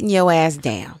be sitting your ass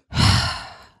down.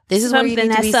 This is something where you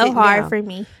need to be that's so hard down. for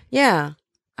me. Yeah,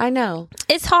 I know.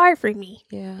 It's hard for me.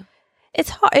 Yeah. It's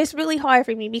hard. It's really hard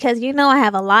for me because, you know, I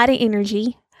have a lot of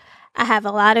energy. I have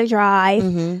a lot of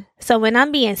drive. So when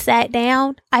I'm being sat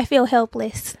down, I feel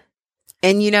helpless.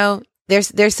 And, you know,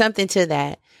 there's something to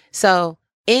that. So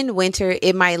in winter,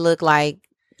 it might look like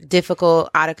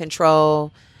difficult, out of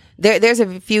control. There's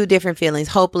a few different feelings,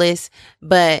 hopeless.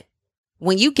 But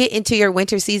when you get into your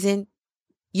winter season,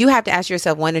 you have to ask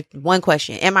yourself one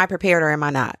question. Am I prepared or am I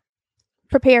not?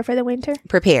 Prepared for the winter?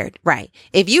 Prepared, right.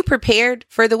 If you prepared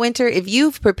for the winter, if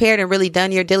you've prepared and really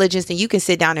done your diligence, then you can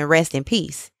sit down and rest in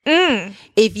peace.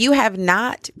 If you have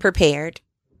not prepared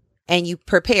and you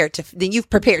prepared to, then you've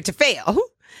prepared to fail.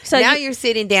 So now you're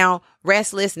sitting down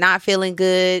restless, not feeling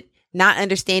good, not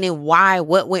understanding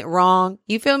what went wrong.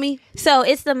 You feel me? So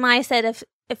it's the mindset of,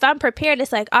 if I'm prepared,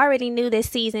 it's like I already knew this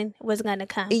season was going to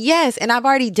come. Yes. And I've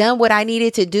already done what I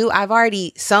needed to do. I've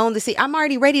already sown the seed. I'm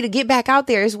already ready to get back out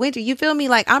there. It's winter. You feel me?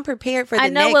 Like I'm prepared for the next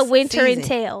I know what winter season.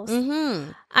 entails.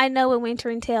 I know what winter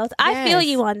entails. Yes. I feel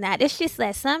you on that. It's just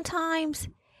that sometimes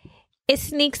it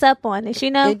sneaks up on us, you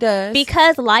know? It does.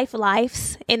 Because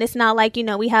life's, and it's not like, you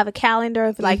know, we have a calendar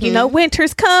of like, you know,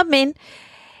 winter's coming.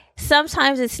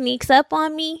 Sometimes it sneaks up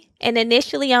on me. And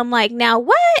initially I'm like, now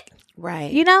what?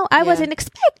 Right. You know, I wasn't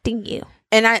expecting you.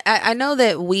 And I know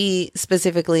that we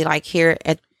specifically, like here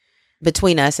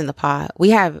between us in the pod, we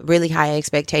have really high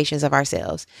expectations of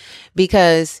ourselves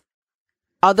because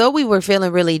although we were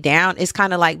feeling really down, it's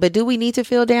kind of like, but do we need to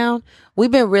feel down? We've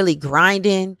been really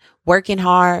grinding, working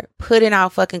hard, putting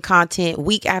out fucking content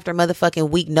week after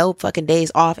motherfucking week, no fucking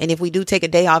days off. And if we do take a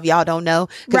day off, y'all don't know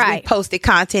because we posted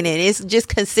content and it's just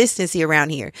consistency around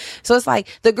here. So it's like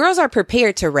the girls are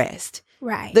prepared to rest.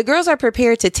 Right. The girls are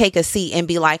prepared to take a seat and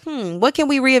be like, what can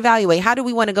we reevaluate? How do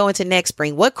we want to go into next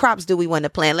spring? What crops do we want to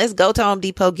plant? Let's go to Home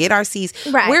Depot, get our seeds.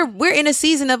 Right. We're in a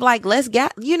season of like, let's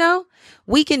get, you know,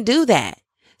 we can do that.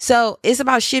 So it's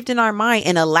about shifting our mind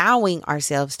and allowing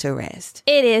ourselves to rest.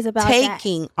 It is about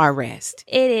taking our rest.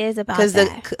 It is about because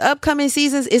the upcoming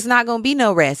seasons, it's not going to be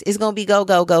no rest. It's going to be go,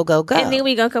 go, go, go, go. And then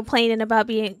we're going to complaining about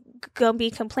being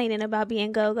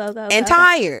go, and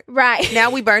tired. Right.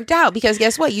 Now we burnt out because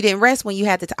guess what? You didn't rest when you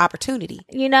had the opportunity.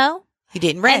 You know? You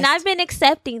didn't rest. And I've been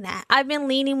accepting that. I've been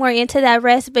leaning more into that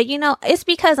rest. But, you know, it's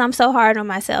because I'm so hard on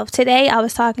myself. Today, I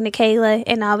was talking to Kayla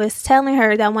and I was telling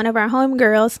her that one of our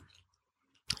homegirls,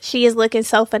 she is looking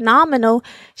so phenomenal.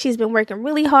 She's been working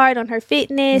really hard on her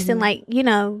fitness and like, you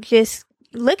know, just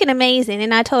looking amazing.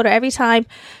 And I told her every time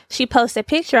she posts a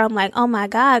picture, I'm like, oh my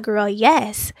God, girl,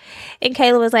 yes. And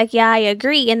Kayla was like, yeah, I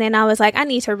agree. And then I was like, I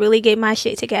need to really get my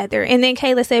shit together. And then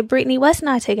Kayla said, Brittany, what's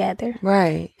not together?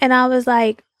 Right. And I was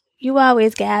like, you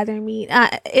always gather me.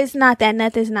 It's not that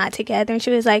nothing's not together. And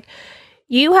she was like,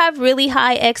 you have really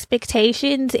high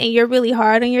expectations and you're really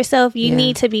hard on yourself. You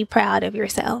need to be proud of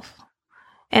yourself.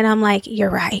 And I'm like, you're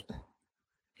right.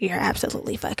 You're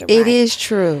absolutely fucking right. It is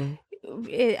true.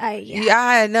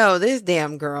 I know this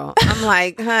damn girl. I'm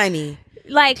like, honey.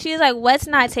 Like, she was like, what's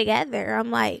not together?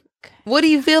 I'm like, what do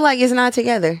you feel like is not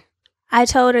together? I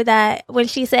told her that when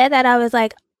she said that, I was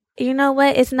like, you know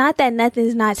what? It's not that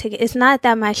nothing's not together. It's not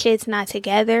that my shit's not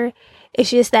together. It's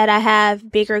just that I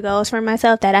have bigger goals for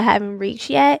myself that I haven't reached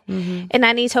yet. Mm-hmm. And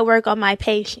I need to work on my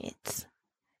patience.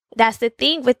 That's the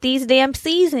thing with these damn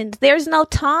seasons. There's no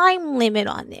time limit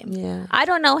on them. Yeah. I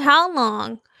don't know how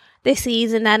long the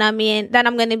season that I'm in, that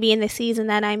I'm going to be in the season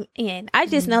that I'm in. I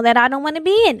just know that I don't want to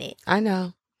be in it. I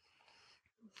know.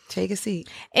 Take a seat.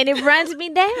 And it runs me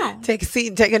down. Take a seat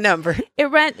and take a number.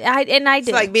 I do. It's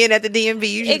like being at the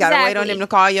DMV. You just got to wait on them to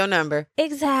call your number.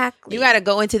 Exactly. You got to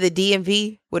go into the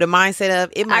DMV with a mindset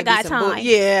of, it might be some time.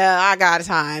 I got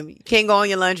time. You can't go on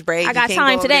your lunch break. I got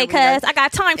time today, cuz. I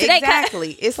got time today, cuz.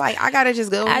 Exactly. It's like, I got to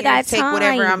just go and take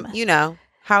whatever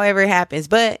however it happens.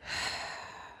 But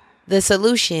the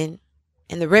solution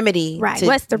and the remedy to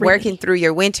What's the remedy? Working through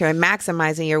your winter and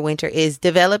maximizing your winter is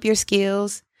develop your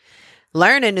skills.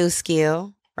 Learn a new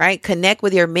skill, right? Connect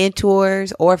with your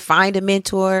mentors or find a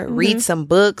mentor, read some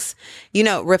books,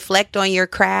 reflect on your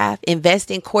craft, invest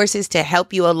in courses to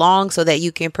help you along so that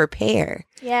you can prepare.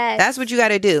 Yes. That's what you got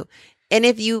to do. And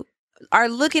if you are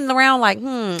looking around like,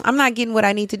 I'm not getting what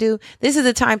I need to do, this is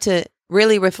the time to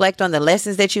really reflect on the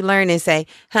lessons that you learned and say,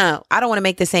 I don't want to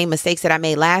make the same mistakes that I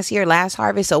made last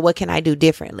harvest. So what can I do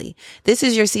differently? This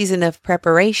is your season of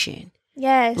preparation.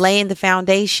 Yes. Laying the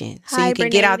foundation so you can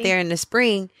get out there in the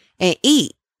spring and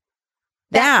eat.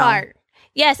 That part.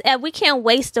 Yes. And we can't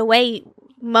waste away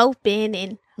moping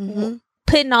and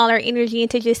putting all our energy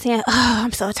into just saying, oh,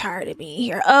 I'm so tired of being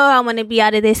here. Oh, I want to be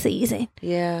out of this season.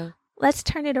 Yeah. Let's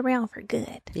turn it around for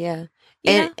good. Yeah.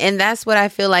 And that's what I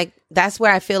feel like. That's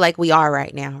where I feel like we are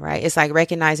right now, right? It's like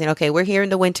recognizing, okay, we're here in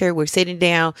the winter, we're sitting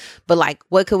down, but like,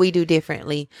 what could we do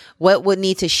differently? What would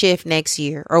need to shift next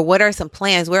year? Or what are some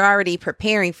plans? We're already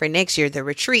preparing for next year, the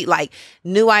retreat, like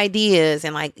new ideas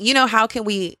and like, how can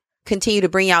we continue to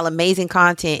bring y'all amazing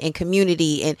content and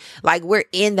community? And like, we're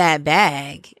in that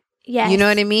bag. Yes. You know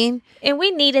what I mean? And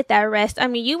we needed that rest. I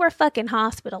mean, you were fucking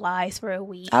hospitalized for a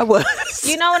week. I was.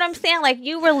 You know what I'm saying? Like,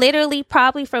 you were literally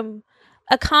probably from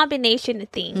a combination of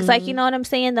things. Like, you know what I'm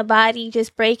saying? The body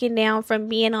just breaking down from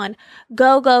being on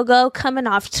go, coming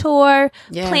off tour,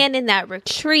 planning that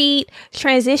retreat,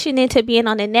 transitioning to being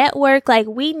on a network. Like,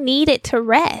 we needed to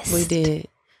rest. We did.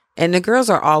 And the girls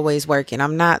are always working.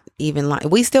 I'm not even lying.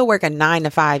 We still work a 9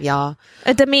 to 5, y'all.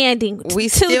 A demanding. We two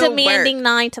still demanding work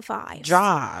 9 to 5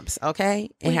 jobs. Okay,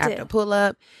 and have to pull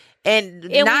up and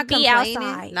not be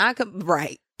complaining. Outside.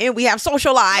 Right. And we have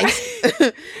social lives.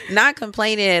 Not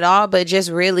complaining at all, but just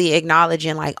really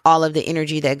acknowledging like all of the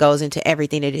energy that goes into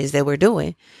everything it is that we're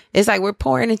doing. It's like we're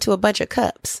pouring into a bunch of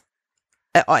cups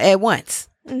at once.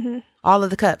 All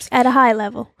of the cups at a high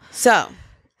level. So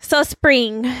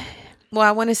spring. Well,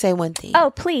 I want to say one thing. Oh,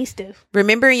 please do.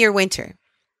 Remember in your winter,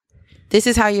 this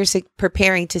is how you're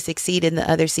preparing to succeed in the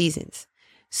other seasons.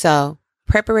 So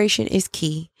preparation is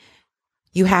key.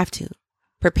 You have to.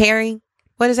 Preparing.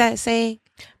 What is that saying?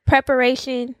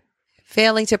 Preparation.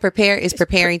 Failing to prepare is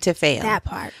preparing to fail. That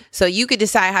part. So you could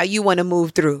decide how you want to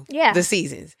move through the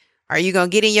seasons. Are you going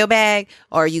to get in your bag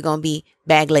or are you going to be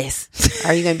bagless?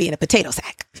 Are you going to be in a potato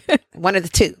sack? One of the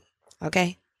two.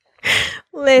 Okay.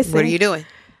 Listen. What are you doing?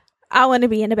 I want to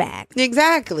be in a bag.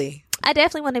 Exactly. I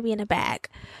definitely want to be in a bag.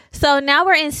 So now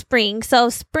we're in spring. So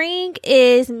spring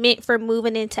is meant for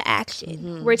moving into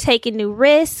action. We're taking new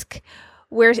risk.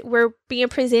 We're being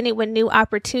presented with new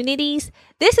opportunities.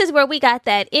 This is where we got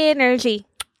that energy.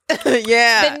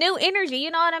 The new energy.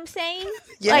 You know what I'm saying?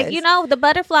 Yes. Like, the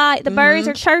butterfly, the birds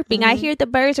are chirping. I hear the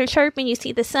birds are chirping. You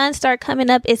see the sun start coming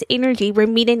up. It's energy. We're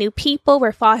meeting new people.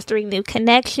 We're fostering new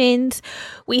connections.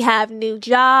 We have new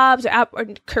jobs or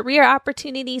career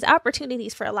opportunities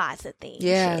for lots of things.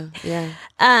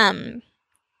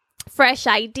 Fresh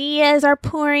ideas are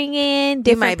pouring in.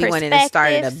 You might be wanting to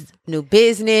start a new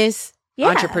business.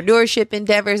 entrepreneurship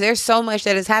endeavors. There's so much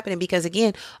that is happening because,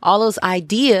 again, all those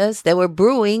ideas that were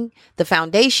brewing, the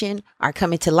foundation, are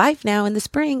coming to life now in the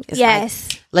spring. It's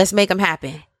like, let's make them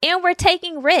happen. And we're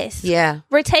taking risks. Yeah.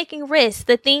 We're taking risks.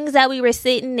 The things that we were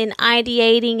sitting and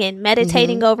ideating and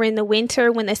meditating over in the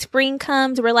winter, when the spring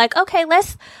comes, we're like, okay,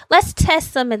 let's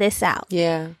test some of this out.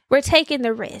 Yeah. We're taking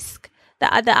the risk.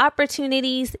 The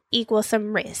opportunities equal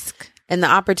some risk. And the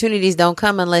opportunities don't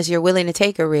come unless you're willing to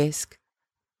take a risk.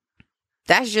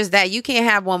 That's just that. You can't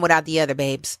have one without the other,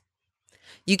 babes.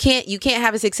 You can't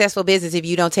have a successful business if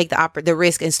you don't take the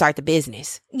risk and start the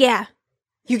business. Yeah.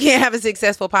 You can't have a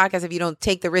successful podcast if you don't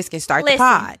take the risk and start the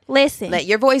pod. Listen. Let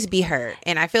your voice be heard.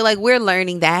 And I feel like we're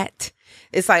learning that.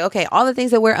 It's like, okay, all the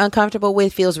things that we're uncomfortable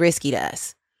with feels risky to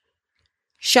us.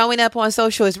 Showing up on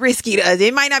social is risky to us.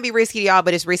 It might not be risky to y'all,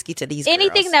 but it's risky to these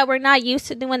Anything girls. that we're not used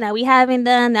to doing, that we haven't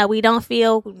done, that we don't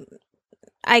feel,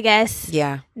 I guess,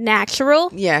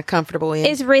 natural. Yeah, comfortable in.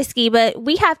 It's risky, but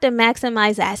we have to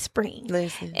maximize that spring.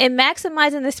 Listen. And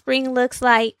maximizing the spring looks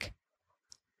like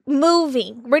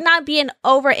moving. We're not being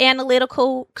over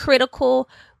analytical, critical.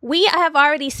 We have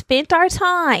already spent our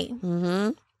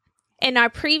time in our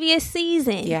previous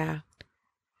season. Yeah.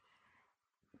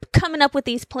 Coming up with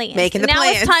these plans. Making the now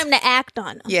plans. It's time to act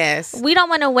on them. Yes. We don't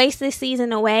want to waste this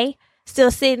season away,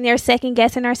 still sitting there second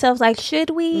guessing ourselves like, should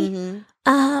we?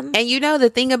 And you know, the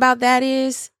thing about that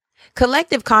is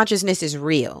collective consciousness is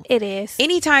real. It is.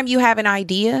 Anytime you have an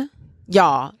idea,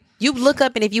 y'all, you look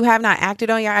up and if you have not acted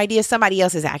on your idea, somebody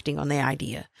else is acting on their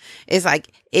idea. It's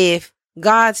like if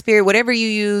God's spirit, whatever you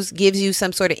use, gives you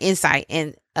some sort of insight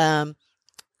and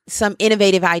some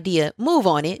innovative idea, move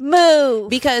on it. Move.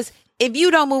 Because if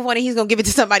you don't move on it, he's going to give it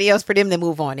to somebody else for them to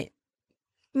move on it.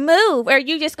 Move. Or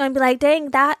you just going to be like, dang,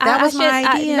 that was my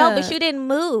idea. No, but you didn't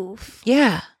move.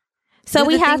 Yeah. So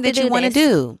we have to that do you want to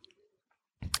do.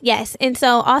 Yes. And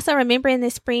so also remember in the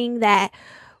spring that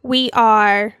we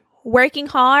are working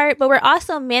hard, but we're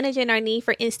also managing our need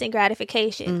for instant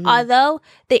gratification. Although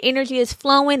the energy is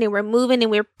flowing and we're moving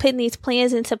and we're putting these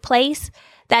plans into place,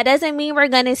 that doesn't mean we're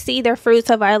going to see the fruits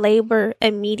of our labor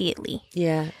immediately.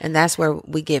 Yeah. And that's where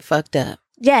we get fucked up.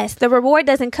 Yes, the reward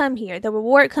doesn't come here. The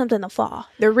reward comes in the fall.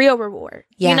 The real reward.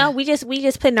 Yeah. You know, we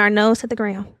just putting our nose to the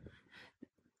ground.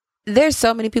 There's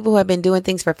so many people who have been doing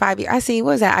things for 5 years. I seen,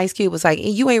 what was that? Ice Cube was like,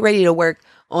 you ain't ready to work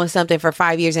on something for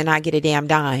 5 years and not get a damn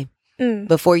dime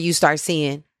before you start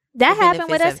seeing. That happened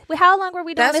with us. How long were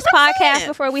we doing this podcast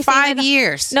before we seen 5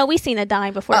 years? No, we seen a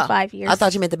dime before 5 years. I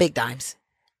thought you meant the big dimes.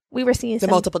 We were seeing the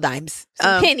multiple dimes,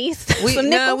 some pennies, some nickels.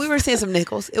 No, we were seeing some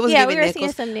nickels. It was we giving were nickels.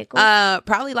 seeing some nickels.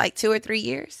 Probably like 2 or 3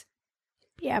 years.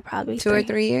 Yeah, probably 2 or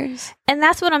 3 years. And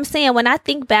that's what I'm saying. When I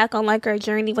think back on like our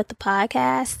journey with the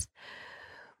podcast,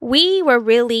 we were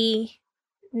really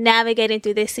navigating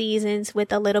through the seasons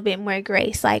with a little bit more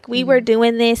grace. Like we were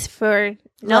doing this for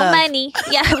no money.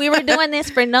 Yeah, we were doing this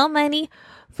for no money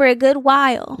for a good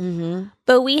while.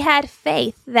 But we had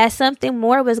faith that something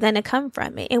more was going to come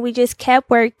from it. And we just kept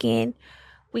working.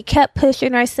 We kept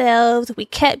pushing ourselves. We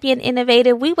kept being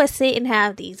innovative. We would sit and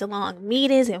have these long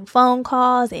meetings and phone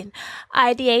calls and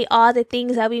ideate all the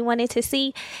things that we wanted to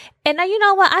see. And now, you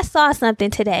know what? I saw something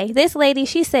today. This lady,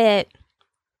 she said,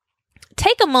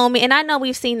 take a moment. And I know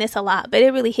we've seen this a lot, but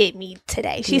it really hit me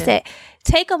today. She said,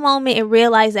 take a moment and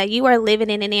realize that you are living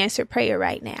in an answered prayer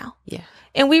right now. Yeah.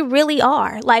 And we really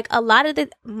are. Like a lot of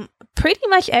pretty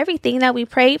much everything that we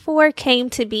prayed for came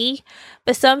to be,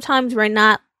 but sometimes we're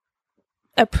not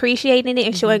appreciating it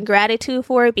and showing gratitude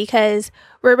for it because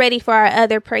we're ready for our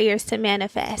other prayers to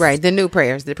manifest. Right. The new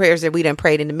prayers, the prayers that we done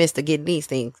prayed in the midst of getting these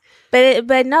things.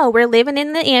 But no, we're living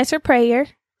in the answered prayer.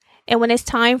 And when it's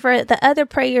time for the other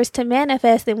prayers to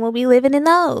manifest, then we'll be living in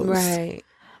those. Right.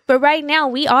 But right now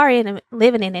we are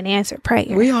living in an answered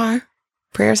prayer. We are.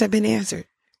 Prayers have been answered.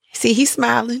 See, he's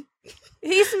smiling.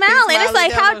 He's smiling. It's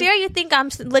like, how dare you think I'm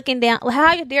looking down?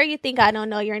 How dare you think I don't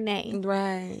know your name?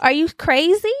 Right. Are you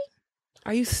crazy?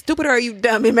 Are you stupid or are you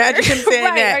dumb? Imagine him saying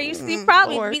right. that. Are you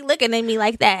probably be looking at me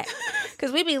like that?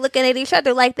 Because we be looking at each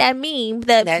other like that meme,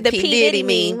 the P. Diddy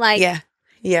meme. Like,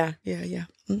 yeah.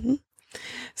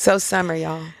 So summer,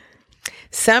 y'all.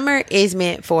 Summer is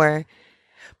meant for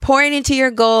pouring into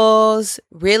your goals,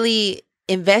 really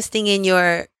investing in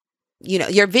your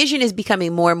vision is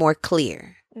becoming more and more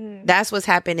clear. That's what's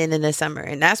happening in the summer.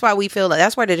 And that's why we feel like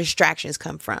that's where the distractions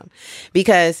come from,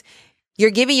 because you're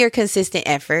giving your consistent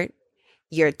effort.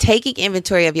 You're taking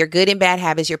inventory of your good and bad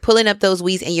habits. You're pulling up those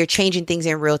weeds and you're changing things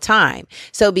in real time.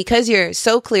 So because you're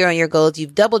so clear on your goals,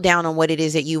 you've doubled down on what it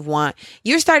is that you want.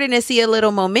 You're starting to see a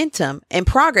little momentum and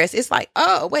progress. It's like,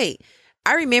 oh, wait,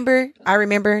 I remember,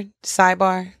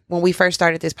 sidebar, when we first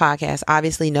started this podcast,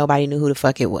 obviously nobody knew who the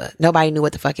fuck it was. Nobody knew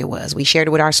what the fuck it was. We shared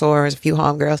it with our sorors, a few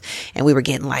homegirls, and we were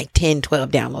getting like 10, 12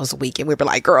 downloads a week. And we were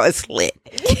like, girl, it's lit.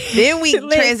 Then we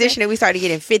transitioned and we started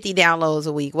getting 50 downloads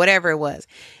a week, whatever it was.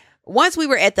 Once we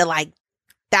were at the like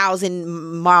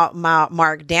 1,000 mark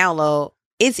download,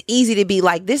 it's easy to be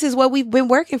like, this is what we've been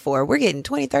working for. We're getting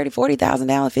 20, 30, 40,000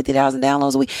 downloads, 50,000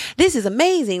 downloads a week. This is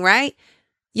amazing, right?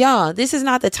 Y'all, this is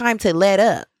not the time to let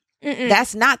up.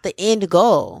 That's not the end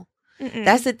goal.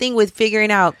 That's the thing with figuring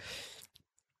out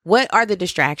what are the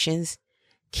distractions,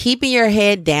 keeping your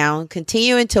head down,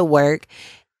 continuing to work,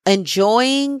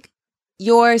 enjoying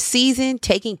your season,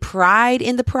 taking pride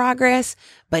in the progress,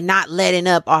 but not letting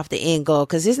up off the end goal.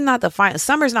 Because this is not the final.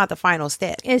 Summer's not the final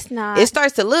step. It's not. It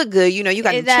starts to look good. You know, you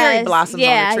got the cherry blossoms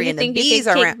on the tree and the bees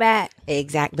are around. Back.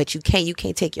 Exactly. But you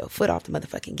can't take your foot off the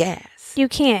motherfucking gas. You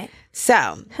can't.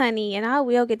 So, honey, and I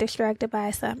will get distracted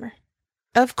by summer.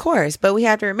 Of course, but we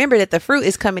have to remember that the fruit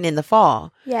is coming in the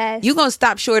fall. Yes. You're going to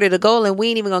stop short of the goal and we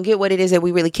ain't even going to get what it is that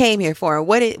we really came here for. And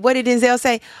what did Denzel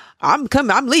say? I'm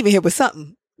leaving here with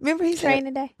something. Remember he said?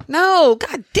 Training Day. No,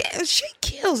 god damn, she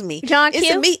kills me. John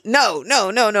Q? No.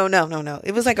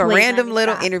 It was like a random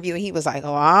little interview and he was like,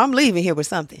 oh, I'm leaving here with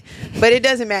something. But it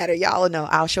doesn't matter. Y'all know.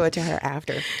 I'll show it to her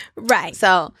after. Right.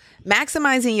 So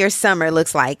maximizing your summer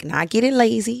looks like not getting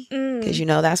lazy. Because you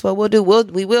know, that's what we'll do.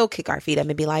 We will kick our feet up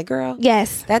and be like, girl,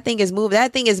 yes, that thing is moving.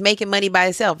 That thing is making money by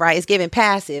itself, right? It's giving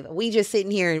passive. We just sitting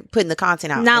here and putting the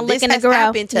content out. Not looking to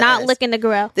grow. Not looking to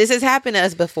grow. This has happened to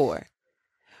us before.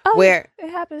 Oh, where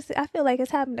it happens. I feel like it's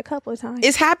happened a couple of times.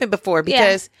 It's happened before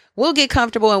because we'll get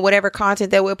comfortable in whatever content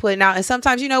that we're putting out. And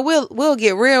sometimes, you know, we'll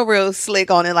get real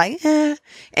slick on it. Like, and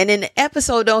then the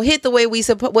episode don't hit the way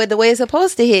the way it's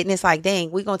supposed to hit. And it's like, dang,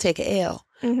 we're going to take an L.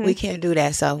 We can't do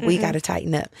that. So we got to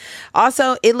tighten up.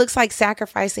 Also, it looks like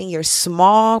sacrificing your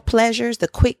small pleasures, the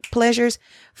quick pleasures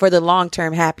for the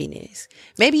long-term happiness.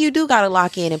 Maybe you do got to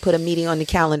lock in and put a meeting on the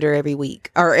calendar every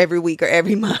week or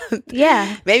every month.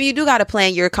 Yeah. Maybe you do got to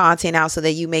plan your content out so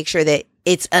that you make sure that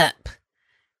it's up.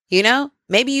 You know,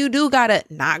 maybe you do got to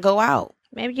not go out.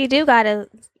 Maybe you do got to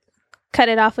cut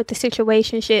it off with the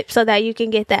situationship so that you can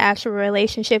get the actual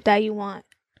relationship that you want.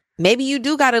 Maybe you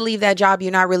do got to leave that job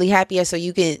you're not really happy at so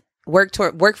you can work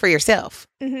for yourself.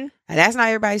 And that's not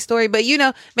everybody's story. But, you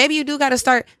know, maybe you do got to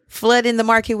start flooding the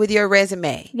market with your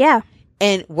resume. Yeah.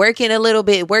 And working a little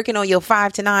bit, working on your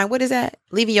 5 to 9. What is that?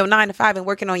 Leaving your 9 to 5 and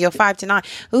working on your 5 to 9.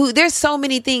 Ooh, there's so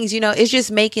many things, you know, it's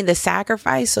just making the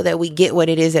sacrifice so that we get what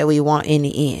it is that we want in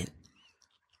the end.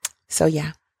 So,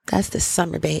 yeah, that's the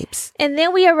summer, babes. And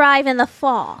then we arrive in the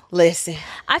fall. Listen.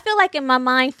 I feel like in my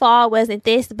mind, fall wasn't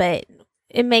this, but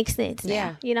it makes sense now.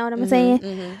 Yeah. You know what I'm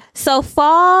saying? So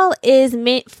fall is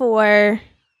meant for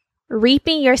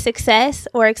reaping your success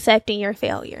or accepting your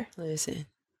failure. Listen.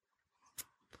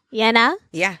 You know?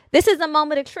 Yeah. This is a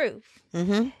moment of truth.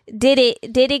 Did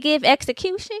it give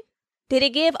execution? Did it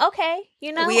give, okay,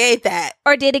 you know? We ate that.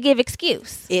 Or did it give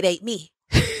excuse? It ate me.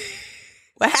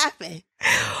 What happened?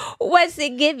 What's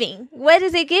it giving? What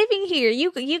is it giving here?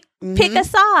 You pick a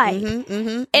side.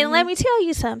 And let me tell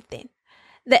you something.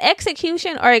 The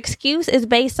execution or excuse is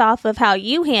based off of how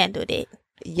you handled it.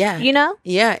 Yeah. You know?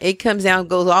 Yeah. It goes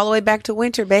all the way back to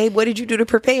winter, babe. What did you do to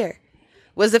prepare?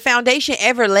 Was the foundation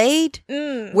ever laid?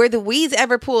 Were the weeds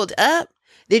ever pulled up?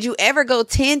 Did you ever go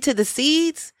tend to the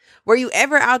seeds? Were you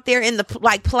ever out there in the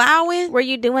plowing? Were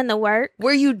you doing the work?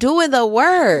 Were you doing the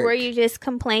work? Were you just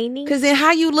complaining? Because then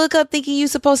how you look up thinking you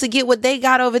supposed to get what they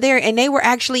got over there and they were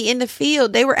actually in the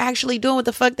field. They were actually doing what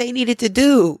the fuck they needed to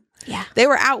do. Yeah. They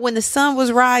were out when the sun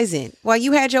was rising while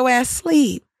you had your ass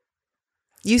sleep.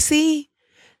 You see?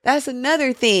 That's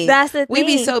another thing. That's the thing. We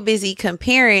be so busy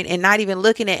comparing and not even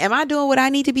looking at, am I doing what I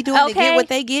need to be doing to get what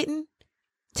they getting?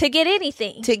 To get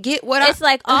anything. To get what It's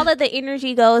like all of the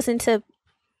energy goes into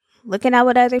looking at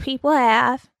what other people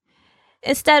have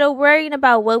instead of worrying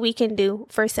about what we can do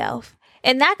for self.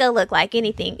 And that could look like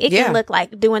anything. It can look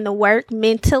like doing the work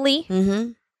mentally.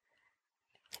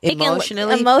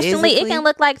 Emotionally, it can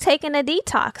look like taking a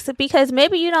detox because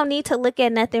maybe you don't need to look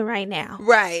at nothing right now.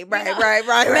 Right.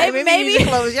 Maybe you just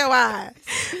close your eyes.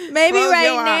 Maybe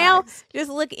right now,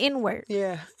 just look inward.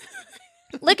 Yeah.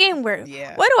 Look inward.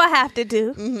 Yeah. What do I have to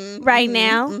do right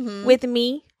now with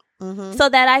me so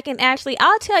that I can actually,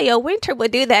 I'll tell you, winter would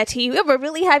do that to you. It would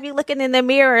really have you looking in the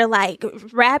mirror, like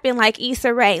rapping like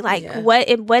Issa Rae, like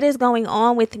what is going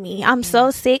on with me? I'm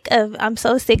so sick of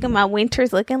my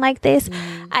winters looking like this.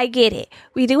 I get it.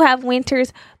 We do have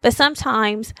winters, but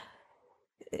sometimes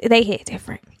they hit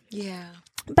different. Yeah.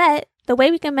 But the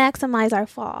way we can maximize our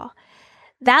fall,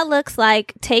 That looks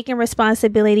like taking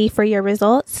responsibility for your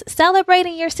results,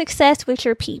 celebrating your success with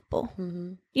your people.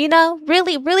 Mm-hmm. You know,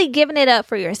 really, really giving it up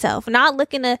for yourself, not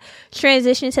looking to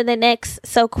transition to the next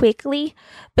so quickly,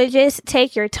 but just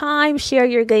take your time, share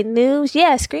your good news.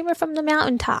 Yeah, scream it from the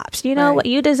mountaintops. You know what?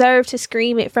 You deserve to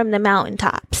scream it from the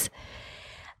mountaintops.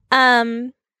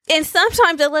 And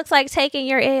sometimes it looks like taking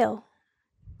your L,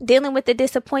 dealing with the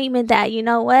disappointment that, you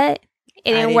know what?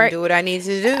 It didn't work. I didn't do what I needed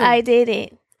to do. I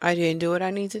didn't. I didn't do what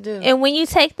I need to do. And when you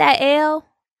take that L,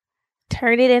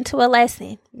 turn it into a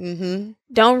lesson. Mm-hmm.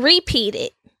 Don't repeat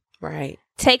it. Right.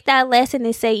 Take that lesson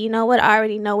and say, you know what? I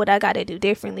already know what I got to do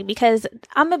differently because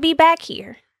I'm going to be back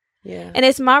here. Yeah. And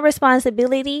it's my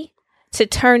responsibility to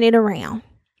turn it around.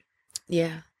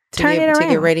 Yeah. Turn it around. To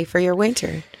get ready for your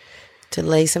winter. To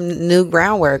lay some new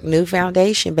groundwork, new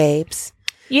foundation, babes.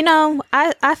 You know,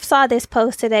 I saw this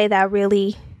post today that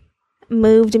really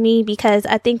moved me because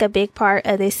I think a big part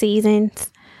of this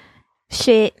season's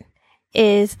shit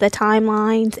is the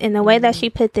timelines and the way that she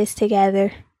put this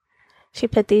together. She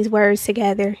put these words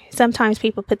together. Sometimes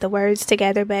people put the words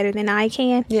together better than I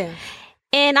can. Yeah.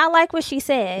 And I like what she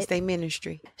said. It's their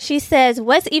ministry. She says,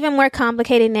 what's even more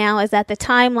complicated now is that the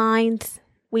timelines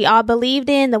we all believed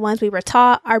in, the ones we were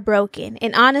taught, are broken.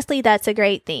 And honestly, that's a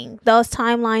great thing. Those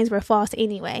timelines were false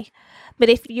anyway. But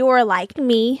if you're like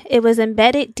me, it was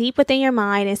embedded deep within your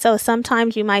mind. And so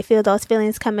sometimes you might feel those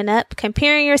feelings coming up,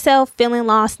 comparing yourself, feeling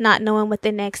lost, not knowing what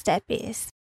the next step is.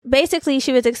 Basically,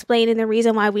 she was explaining the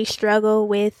reason why we struggle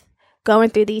with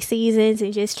going through these seasons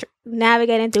and just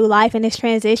navigating through life in its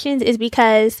transitions is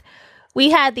because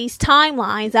we had these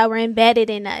timelines that were embedded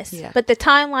in us, but the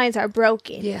timelines are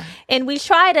broken. Yeah. And we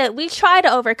try to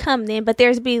overcome them, but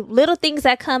there's be little things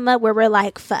that come up where we're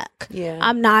like, fuck,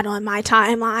 I'm not on my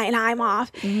timeline, I'm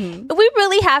off. Mm-hmm. We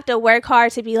really have to work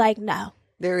hard to be like, no.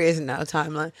 There is no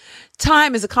timeline.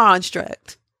 Time is a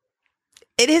construct.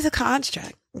 It is a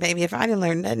construct. Baby, if I didn't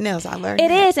learn nothing else, I learned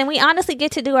it is, and we honestly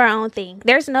get to do our own thing.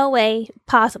 There's no way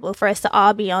possible for us to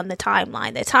all be on the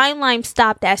timeline. The timeline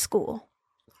stopped at school.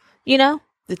 You know?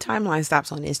 The timeline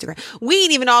stops on Instagram. We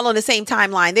ain't even all on the same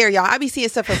timeline there, y'all. I be seeing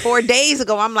stuff from 4 days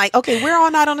ago. I'm like, okay, we're all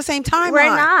not on the same timeline.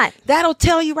 We're not. That'll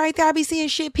tell you right there. I be seeing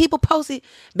shit people posted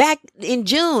back in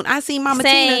June. I seen Mama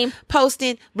Tina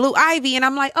posting Blue Ivy, and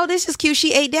I'm like, oh, this is cute.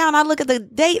 She ate down. I look at the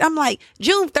date. I'm like,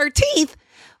 June 13th.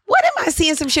 What am I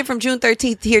seeing some shit from June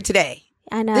 13th here today?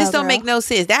 I know. This don't make no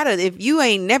sense. If you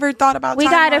ain't never thought about we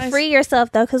gotta free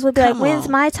yourself though, because we'll be like, when's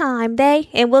my time day?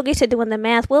 And we'll get to doing the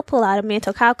math. We'll pull out a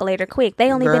mental calculator quick. They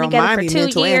only been together for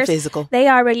 2 years. They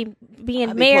already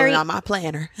being married. On my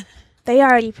planner. He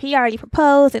already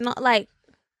proposed and not like.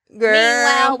 Girl.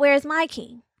 Meanwhile, where's my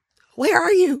king? Where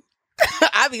are you?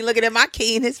 I be looking at my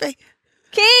king in his face.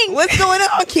 King, what's going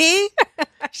on, King?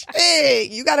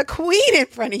 Shit, you got a queen in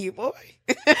front of you, boy.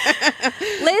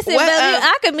 Listen,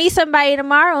 I could meet somebody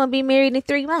tomorrow and be married in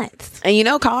 3 months. And you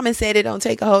know, Common said it don't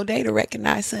take a whole day to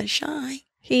recognize sunshine.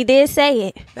 He did say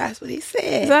it. That's what he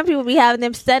said. Some people be having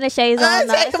them sun shades on.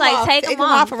 It's like, take them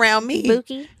off around me.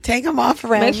 Bookie. Take them off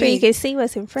around me. Make sure you can see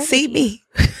what's in front of you. See me.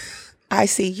 I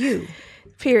see you.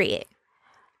 Period.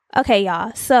 Okay,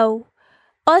 y'all. So,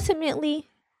 ultimately,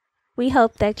 we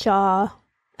hope that y'all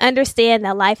understand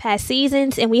that life has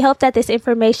seasons, and we hope that this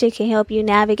information can help you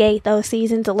navigate those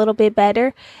seasons a little bit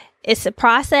better. It's a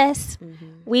process. Mm-hmm.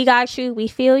 We got you. We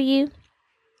feel you.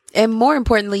 And more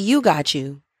importantly, you got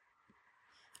you.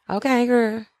 Okay,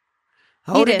 girl.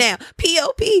 Hold it down.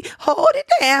 P.O.P. Hold it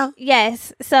down.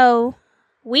 Yes. So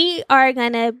we are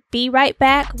going to be right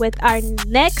back with our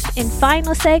next and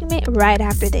final segment right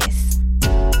after this.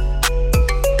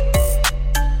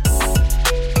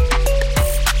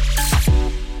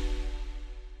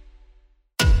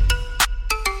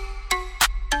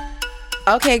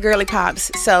 Okay, girly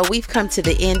pops. So we've come to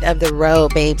the end of the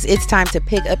road, babes. It's time to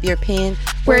pick up your pen.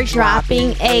 We're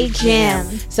dropping a gem.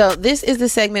 So this is the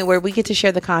segment where we get to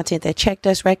share the content that checked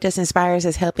us, wrecked us, inspires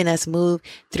us, helping us move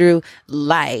through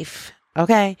life.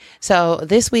 Okay. So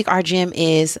this week, our gem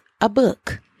is a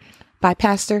book by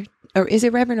Pastor, or is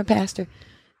it Reverend or Pastor?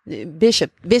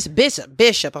 Bishop.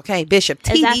 Okay. Bishop.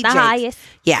 Is that the highest?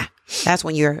 Yeah. That's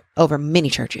when you're over many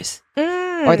churches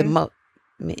or the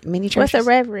many churches. What's a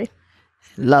reverend?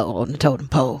 Low on the totem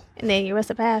pole. And then you're a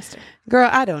pastor. Girl,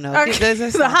 I don't know.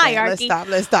 It's a hierarchy.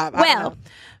 Let's stop. Well,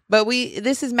 but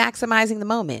this is maximizing the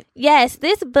moment. Yes,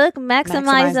 this book,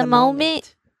 Maximize the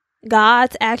Moment,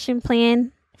 God's action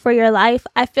plan for your life.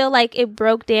 I feel like it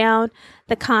broke down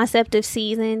the concept of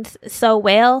seasons so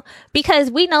well,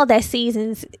 because we know that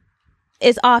seasons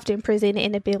is often presented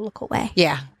in a biblical way.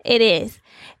 Yeah. It is.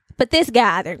 But this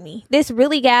gathered me. This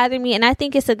really gathered me, and I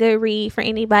think it's a good read for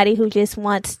anybody who just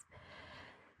wants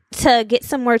to get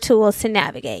some more tools to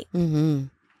navigate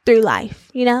through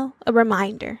life, a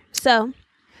reminder. So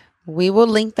we will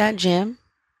link that gem.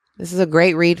 This is a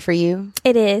great read for you.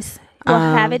 It is. We'll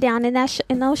have it down in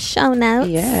those show notes.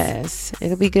 Yes,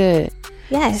 it'll be good.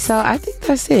 Yes. So I think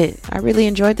that's it. I really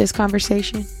enjoyed this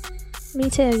conversation. Me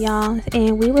too, y'all.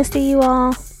 And we will see you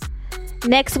all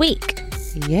next week.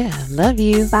 Yeah, love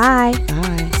you. Bye.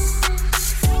 Bye.